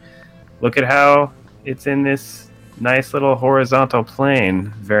at how it's in this nice little horizontal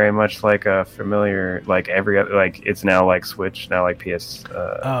plane, very much like a familiar, every other, it's now Switch, now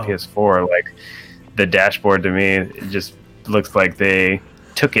PS4. The dashboard to me, it just looks like they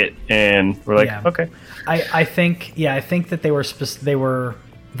took it and were okay. I think that they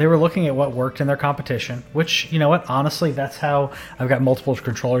were looking at what worked in their competition, which, honestly, that's how I've got multiple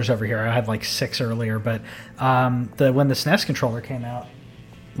controllers over here. I had 6 earlier, but when the SNES controller came out,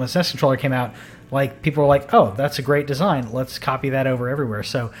 people were like, oh, that's a great design. Let's copy that over everywhere.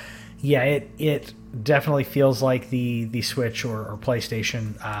 So, yeah, it definitely feels like the Switch or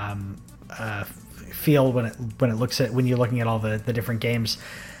PlayStation feel when you're looking at all the different games.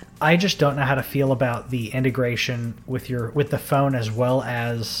 I just don't know how to feel about the integration with the phone as well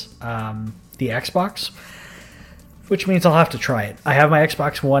as the Xbox, which means I'll have to try it. I have my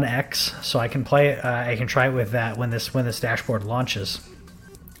Xbox One X, so I can play it. I can try it with that when this dashboard launches.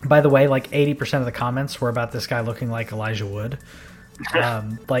 By the way, 80% of the comments were about this guy looking like Elijah Wood.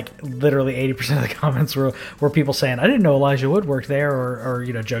 Literally 80% of the comments were people saying, I didn't know Elijah Wood worked there, or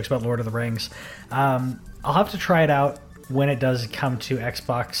jokes about Lord of the Rings. I'll have to try it out when it does come to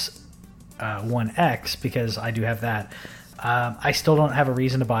Xbox One X, because I do have that. I still don't have a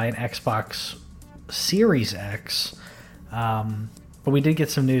reason to buy an Xbox Series X, but we did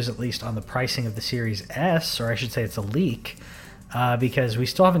get some news at least on the pricing of the Series S, or I should say it's a leak, because we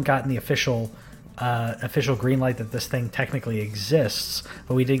still haven't gotten the official green light that this thing technically exists,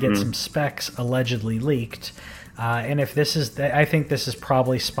 but we did get some specs allegedly leaked. And if this is, I think this is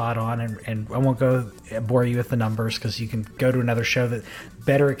probably spot on, and I won't bore you with the numbers because you can go to another show that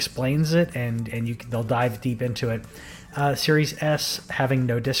better explains it, and they'll dive deep into it. Series S having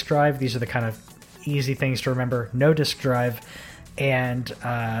no disk drive. These are the kind of easy things to remember. No disk drive. And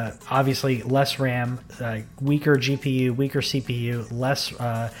obviously less RAM, weaker GPU, weaker CPU, less,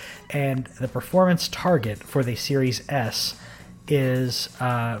 and the performance target for the Series S is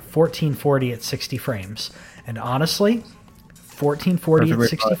 1440 at 60 frames. And honestly, 1440 at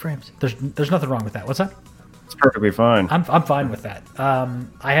 60 frames, there's nothing wrong with that. What's that? It's perfectly fine. I'm fine with that.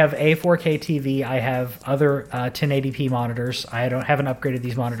 I have a 4K TV. I have other 1080p monitors. I haven't upgraded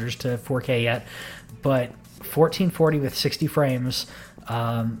these monitors to 4K yet, but 1440 with 60 frames.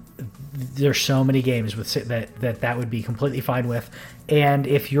 There's so many games with that would be completely fine with. And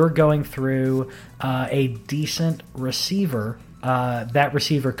if you're going through a decent receiver, that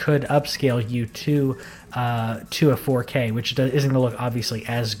receiver could upscale you to a 4K, which isn't going to look obviously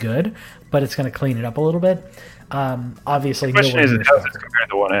as good, but it's going to clean it up a little bit. Obviously, the question is, how is it compared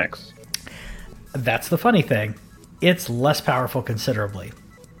to the One X? That's the funny thing. It's less powerful considerably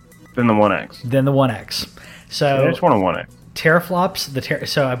than the One X. So I just want a One X. Teraflops,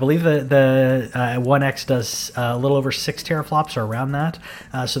 so I believe the One X does a little over 6 teraflops or around that.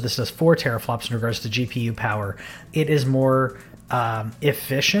 So this does 4 teraflops in regards to GPU power. It is more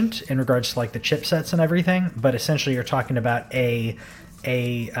efficient in regards to like the chipsets and everything, but essentially you're talking about a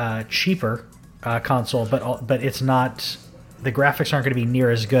cheaper console, but it's not. The graphics aren't going to be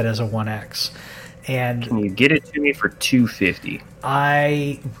near as good as a One X. And can you get it to me for $250?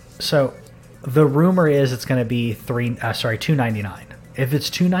 So the rumor is it's going to be $299. If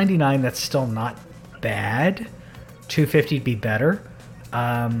it's $299, that's still not bad. $250 would be better.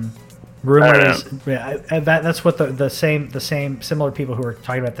 Rumor is that's what the same similar people who are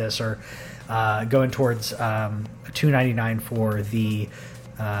talking about this are going towards $299 for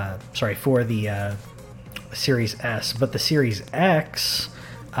the Series S, but the Series X,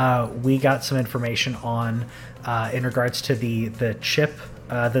 we got some information on in regards to the chip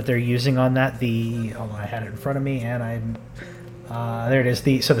that they're using on that. I had it in front of me, and there it is.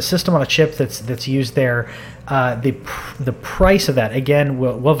 So the system on a chip that's used there. The price of that, again,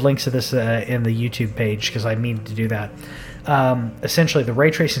 we'll have links to this in the YouTube page because I mean to do that. Essentially, the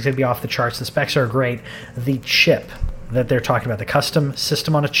ray tracing is going to be off the charts. The specs are great. The chip that they're talking about, the custom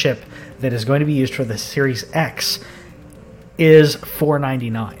system on a chip that is going to be used for the Series X, is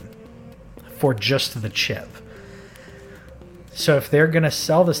 $499 for just the chip. So if they're going to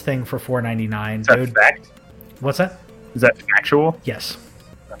sell this thing for $499, is that fact? What's that? Is that factual? Yes,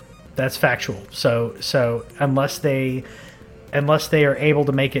 that's factual. So unless they are able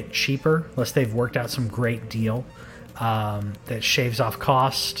to make it cheaper, unless they've worked out some great deal that shaves off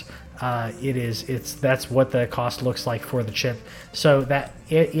cost. That's what the cost looks like for the chip. So that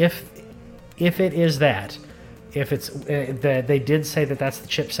if it is that, if it's they did say that that's the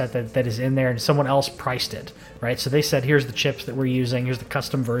chipset that is in there, and someone else priced it, right? So they said, here's the chips that we're using, here's the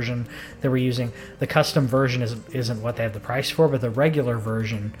custom version that we're using. The custom version isn't what they have the price for, but the regular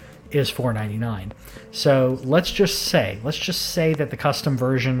version is $499. So let's just say that the custom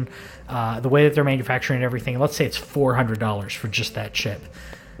version, the way that they're manufacturing and everything, let's say it's $400 for just that chip.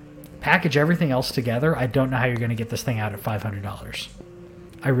 Package everything else together, I don't know how you're going to get this thing out at $500.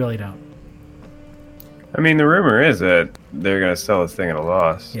 I really don't. I mean, the rumor is that they're going to sell this thing at a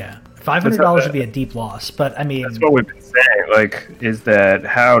loss. Yeah. $500 would be a deep loss, but I mean... That's what we've been saying. Like, is that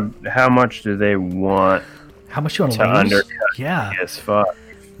how much do they want? How much do you want to undercut? Yeah. As fuck.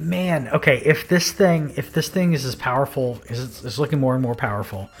 Man, okay, if this thing is as powerful, is looking more and more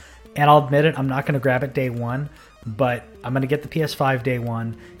powerful, and I'll admit it, I'm not going to grab it day one, but I'm going to get the PS5 day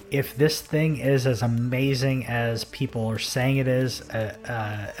one. If this thing is as amazing as people are saying it is,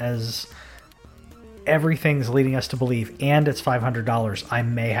 as everything's leading us to believe, and it's $500, I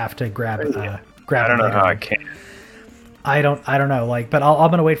may have to grab it. I don't know how I can. I don't know. But I'm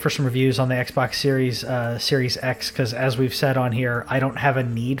gonna wait for some reviews on the Xbox Series X, because as we've said on here, I don't have a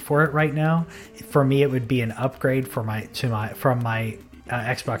need for it right now. For me, it would be an upgrade from my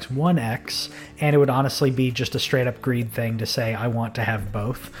Xbox One X, and it would honestly be just a straight up greed thing to say I want to have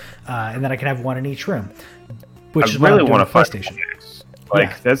both, and then I can have one in each room. Which I really want to PlayStation.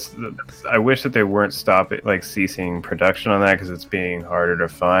 That's I wish that they weren't ceasing production on that, because it's being harder to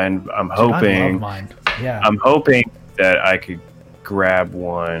find. I'm hoping. I love mine. Yeah. I'm hoping that I could grab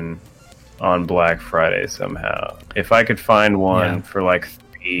one on Black Friday somehow. If I could find one for like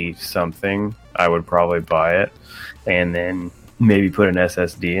 $3 something, I would probably buy it, and then maybe put an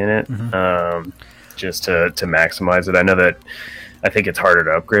SSD in it, just to maximize it. I think it's harder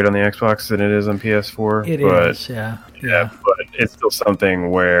to upgrade on the Xbox than it is on PS4. It is, yeah. But it's still something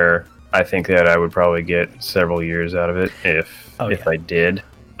where I think that I would probably get several years out of it if I did.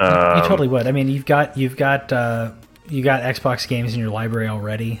 You totally would. I mean, you've got Xbox games in your library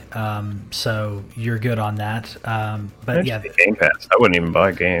already, so you're good on that. But yeah, Game Pass. I wouldn't even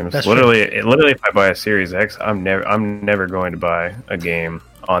buy games. Literally, if I buy a Series X, I'm never going to buy a game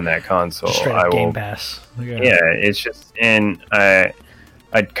on that console. Just straight up Game Pass. Yeah, it's just, and I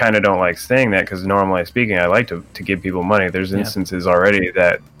kind of don't like saying that, because normally speaking, I like to give people money. There's instances already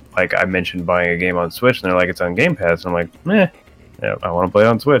that, like, I mentioned buying a game on Switch, and they're like, it's on Game Pass, and I'm like, I want to play it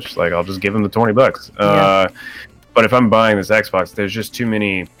on Switch. Like, I'll just give them the $20. But if I'm buying this Xbox, there's just too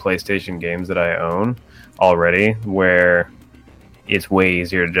many PlayStation games that I own already, where it's way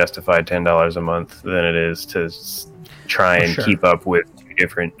easier to justify $10 a month than it is to try and keep up with two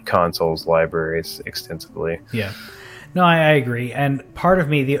different consoles libraries extensively. Yeah, no, I agree. And part of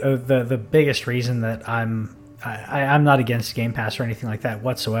me, the biggest reason that I'm not against Game Pass or anything like that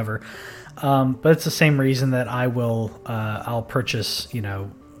whatsoever, but it's the same reason that I'll purchase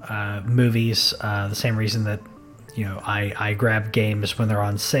movies. The same reason that I grab games when they're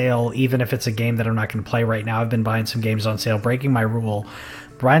on sale, even if it's a game that I'm not going to play right now. I've been buying some games on sale, breaking my rule,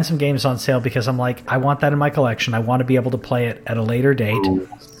 buying some games on sale because I'm like, I want that in my collection. I want to be able to play it at a later date. Ooh.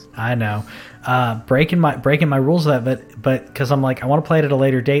 I know, breaking my rules of that, but because I'm like, I want to play it at a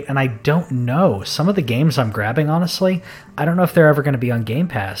later date, and I don't know some of the games I'm grabbing. Honestly, I don't know if they're ever going to be on Game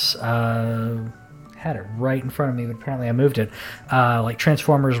Pass. Had it right in front of me, but apparently I moved it. Like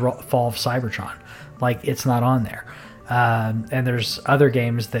Transformers: Fall of Cybertron. Like, it's not on there. And there's other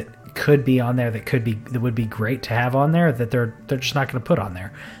games that could be on there that would be great to have on there that they're just not going to put on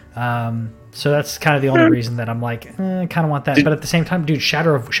there. So that's kind of the only reason that I'm like, I kind of want that. But at the same time, dude,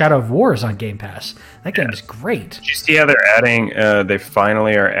 Shadow of War is on Game Pass. That game is great. Did you see how they're adding? They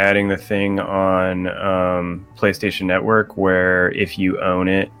finally are adding the thing on PlayStation Network where if you own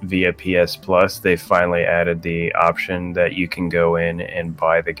it via PS Plus, they finally added the option that you can go in and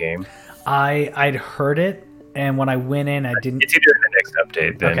buy the game. I'd heard it, and when I went in, I didn't. It's either in the next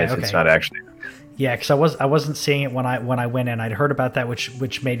update than if it's not actually. Yeah, because I wasn't seeing it when I went in. I'd heard about that,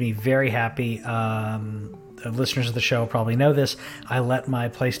 which made me very happy. Listeners of the show probably know this. I let my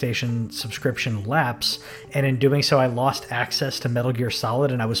PlayStation subscription lapse, and in doing so, I lost access to Metal Gear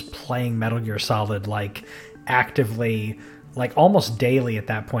Solid, and I was playing Metal Gear Solid like actively. Like almost daily at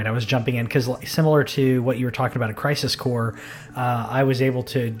that point, I was jumping in because similar to what you were talking about at Crisis Core, I was able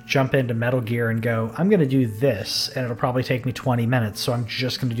to jump into Metal Gear and go, I'm going to do this, and it'll probably take me 20 minutes, so I'm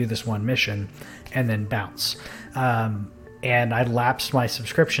just going to do this one mission and then bounce. And I lapsed my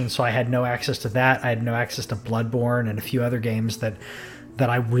subscription, so I had no access to that. I had no access to Bloodborne and a few other games that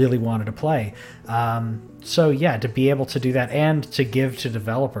I really wanted to play. So yeah, to be able to do that and to give to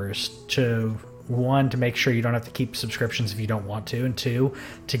developers to... One, to make sure you don't have to keep subscriptions if you don't want to, and two,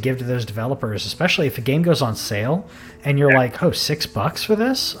 to give to those developers, especially if a game goes on sale and you're like, oh, $6 for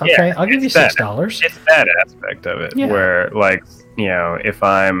this? Okay, I'll give you $6. It's that aspect of it where, like, if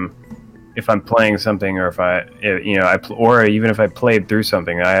I'm playing something, or or even if I played through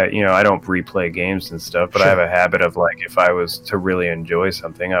something, I don't replay games and stuff, but I have a habit of, like, if I was to really enjoy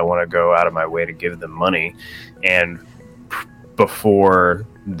something, I want to go out of my way to give them money, and before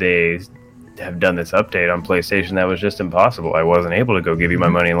they have done this update on PlayStation, that was just impossible. I wasn't able to go give you my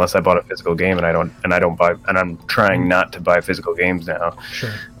money unless I bought a physical game, and I don't buy, and I'm trying not to buy physical games now.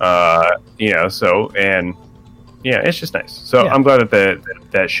 Sure. It's just nice. So I'm glad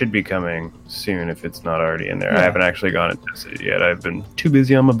that should be coming soon if it's not already in there. I haven't actually gone and tested it yet. I've been too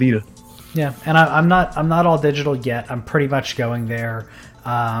busy on my Vita. Yeah, and I'm not all digital yet. I'm pretty much going there.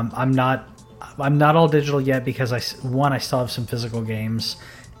 I'm not all digital yet because I still have some physical games,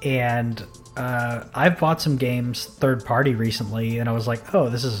 and I've bought some games third party recently, and I was like, oh,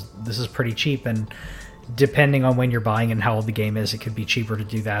 this is pretty cheap. And depending on when you're buying and how old the game is, it could be cheaper to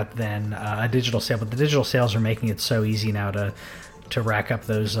do that than a digital sale. But the digital sales are making it so easy now to rack up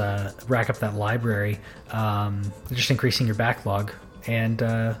that library, just increasing your backlog. And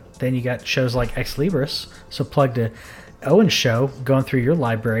then you got shows like Ex Libris. So plug to Owen's show, going through your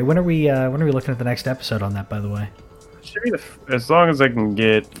library. When are we looking at the next episode on that, by the way? Should be as long as I can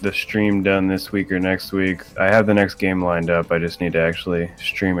get the stream done this week or next week. I have the next game lined up. I just need to actually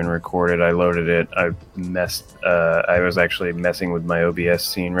stream and record it. I loaded it. I was actually messing with my OBS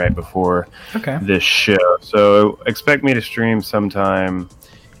scene right before this show. So expect me to stream sometime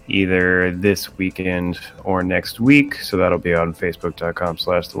either this weekend or next week. So that'll be on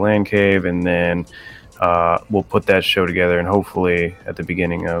facebook.com/thelandcave. And then we'll put that show together, and hopefully at the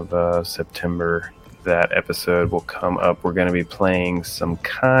beginning of September, that episode will come up. We're going to be playing some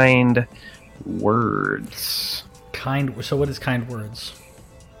Kind Words. So what is Kind Words?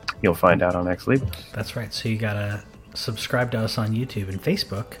 You'll find out on Ex Libris. That's right. So you got to subscribe to us on YouTube and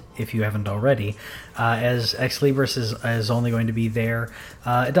Facebook if you haven't already, as Ex Libris is only going to be there.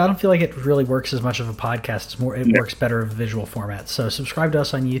 I don't feel like it really works as much of a podcast. It works better in visual format. So subscribe to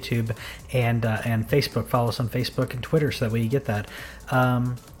us on YouTube and Facebook. Follow us on Facebook and Twitter so that way you get that.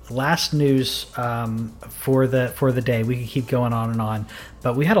 Last news for the day. We can keep going on and on,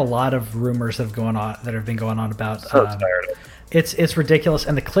 but we had a lot of rumors that have been going on about. So tired. It's ridiculous,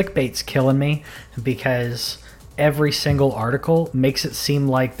 and the clickbait's killing me because every single article makes it seem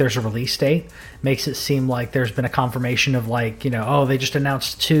like there's a release date, makes it seem like there's been a confirmation of like, oh, they just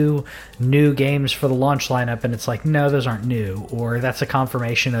announced 2 new games for the launch lineup, and it's like, no, those aren't new, or that's a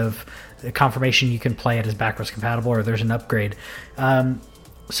confirmation you can play it as backwards compatible, or there's an upgrade.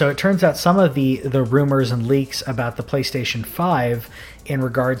 So it turns out some of the rumors and leaks about the PlayStation 5 in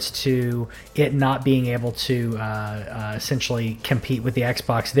regards to it not being able to essentially compete with the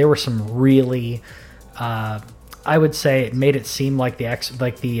Xbox, there were some really, I would say, it made it seem like the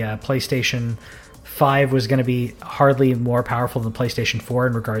PlayStation 5 was going to be hardly more powerful than PlayStation 4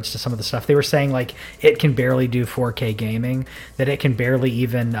 in regards to some of the stuff. They were saying like it can barely do 4K gaming, that it can barely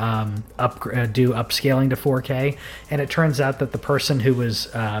even do upscaling to 4K. And it turns out that the person who was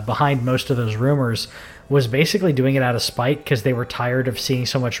behind most of those rumors was basically doing it out of spite because they were tired of seeing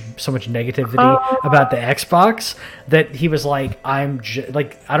so much negativity about the Xbox, that he was like, I don't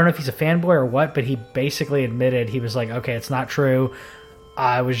know if he's a fanboy or what, but he basically admitted, he was like, okay, it's not true.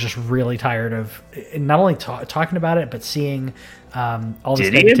 I was just really tired of not only talking about it, but seeing all this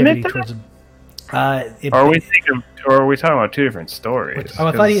negativity towards him. Or are we talking about 2 different stories?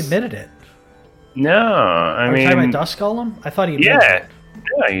 I thought he admitted it. No, I mean, talking about Dust Golem? I thought he admitted it.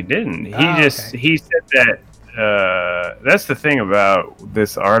 No, he didn't. He said that that's the thing about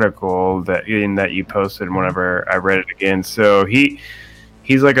this article that you posted whenever I read it again. So he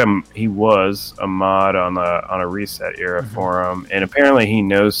was a mod on a Reset Era forum, and apparently he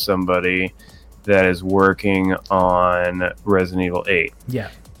knows somebody that is working on Resident Evil 8. Yeah.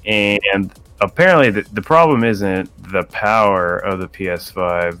 And apparently the problem isn't the power of the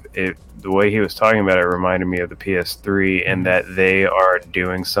PS5. The way he was talking about it reminded me of the PS3, and that they are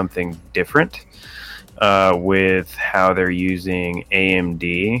doing something different with how they're using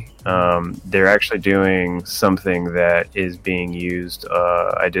AMD. They're actually doing something that is being used.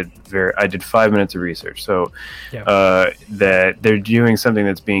 I did 5 minutes of research, so that they're doing something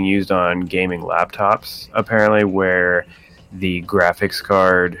that's being used on gaming laptops, apparently, where the graphics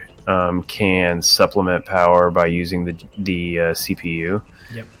card can supplement power by using the CPU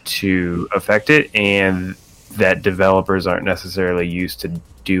to affect it, and that developers aren't necessarily used to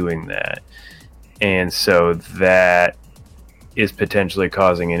doing that. And so that is potentially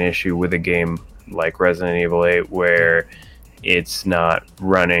causing an issue with a game like Resident Evil 8, where it's not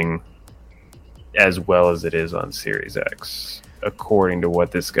running as well as it is on Series X, according to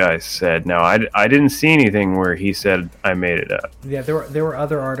what this guy said. Now, I didn't see anything where he said I made it up. Yeah, there were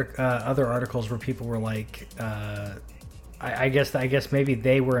other articles where people were like, I guess maybe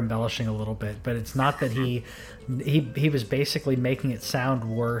they were embellishing a little bit, but it's not that he was basically making it sound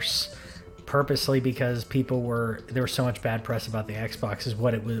worse purposely because there was so much bad press about the Xbox is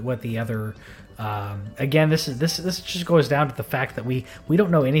what the other again, this just goes down to the fact that we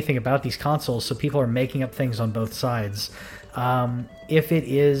don't know anything about these consoles, so people are making up things on both sides. If it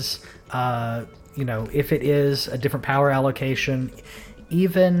is if it is a different power allocation,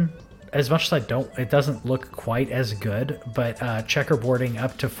 even as much as it doesn't look quite as good, but checkerboarding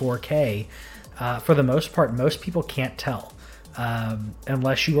up to 4K, for the most part, most people can't tell.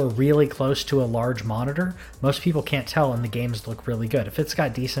 Unless you are really close to a large monitor, most people can't tell, and the games look really good. If it's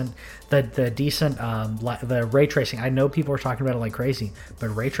got the ray tracing, I know people are talking about it like crazy, but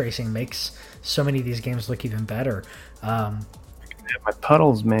ray tracing makes so many of these games look even better. My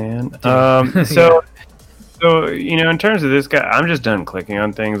puddles, man. So in terms of this guy, I'm just done clicking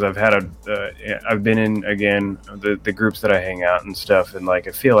on things. I've been in, again, the groups that I hang out and stuff, and like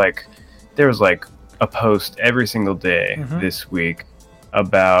I feel like there was like a post every single day this week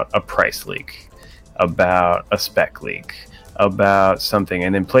about a price leak, about a spec leak, about something.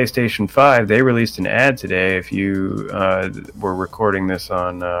 And then PlayStation 5, they released an ad today. If you were recording this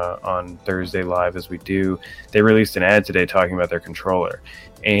on Thursday live as we do, they released an ad today talking about their controller.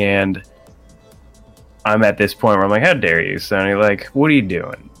 And I'm at this point where I'm like, how dare you, Sony? Like, what are you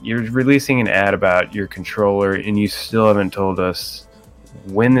doing? You're releasing an ad about your controller, and you still haven't told us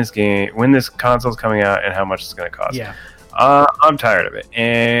when this console's coming out and how much it's going to cost. Yeah. I'm tired of it.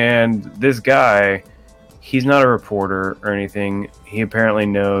 And this guy, he's not a reporter or anything. He apparently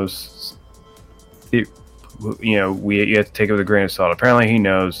knows you have to take it with a grain of salt. Apparently he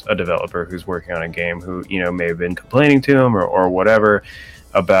knows a developer who's working on a game who, may have been complaining to him or whatever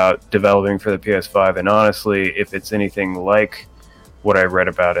about developing for the PS5. And honestly, if it's anything like what I read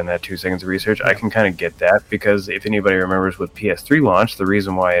about in that 2 seconds of research, I can kind of get that, because if anybody remembers with PS3 launch, the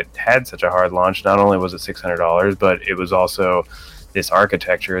reason why it had such a hard launch, not only was it $600, but it was also this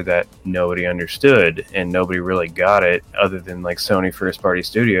architecture that nobody understood and nobody really got it other than like Sony first party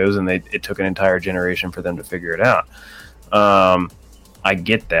studios, and it took an entire generation for them to figure it out. I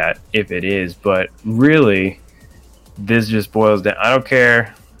get that if it is, but really this just boils down. I don't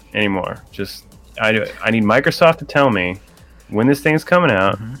care anymore. Just I need Microsoft to tell me when this thing's coming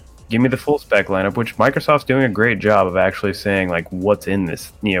out. Mm-hmm. Give me the full spec lineup, which Microsoft's doing a great job of actually saying, like, what's in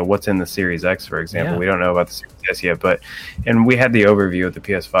this, what's in the Series X, for example. Yeah. We don't know about the Series S yet, and we had the overview of the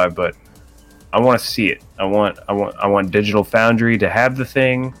PS5, but I want to see it. I want Digital Foundry to have the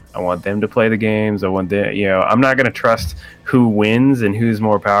thing. I want them to play the games. I'm not going to trust who wins and who's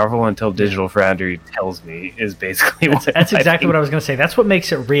more powerful until Digital Foundry tells me, is basically that's exactly what I was going to say. That's what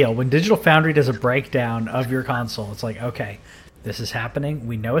makes it real. When Digital Foundry does a breakdown of your console, it's like, okay, this is happening.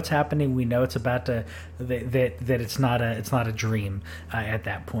 We know it's happening. We know it's about to that it's not a dream at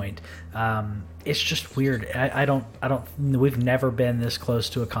that point. It's just weird. I don't. We've never been this close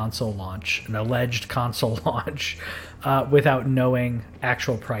to a console launch, an alleged console launch, without knowing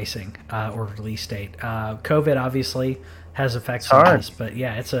actual pricing or release date. COVID obviously has effects on this, but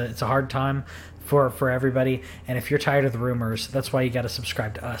yeah, it's a hard time for everybody. And if you're tired of the rumors, that's why you got to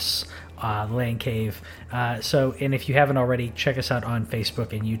subscribe to us. The Land Cave. And if you haven't already, check us out on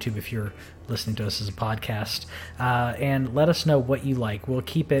Facebook and YouTube if you're listening to us as a podcast, and let us know what you like. We'll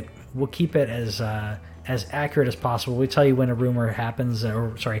keep it as accurate as possible. We tell you when a rumor happens,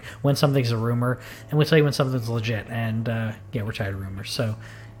 when something's a rumor, and we tell you when something's legit. And we're tired of rumors. So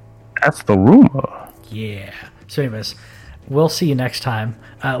that's the rumor. Yeah. So, anyways. We'll see you next time.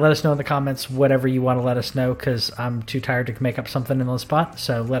 Let us know in the comments whatever you want to let us know, because I'm too tired to make up something in the spot.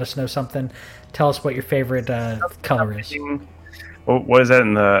 So let us know something. Tell us what your favorite color is. What is that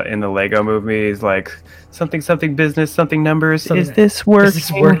in the Lego movies? Like something business, something numbers. Is this working? Is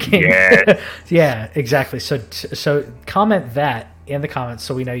this working? Yeah. Yeah, exactly. So comment that in the comments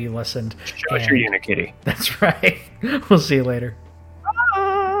so we know you listened. Show us your Unikitty. That's right. We'll see you later.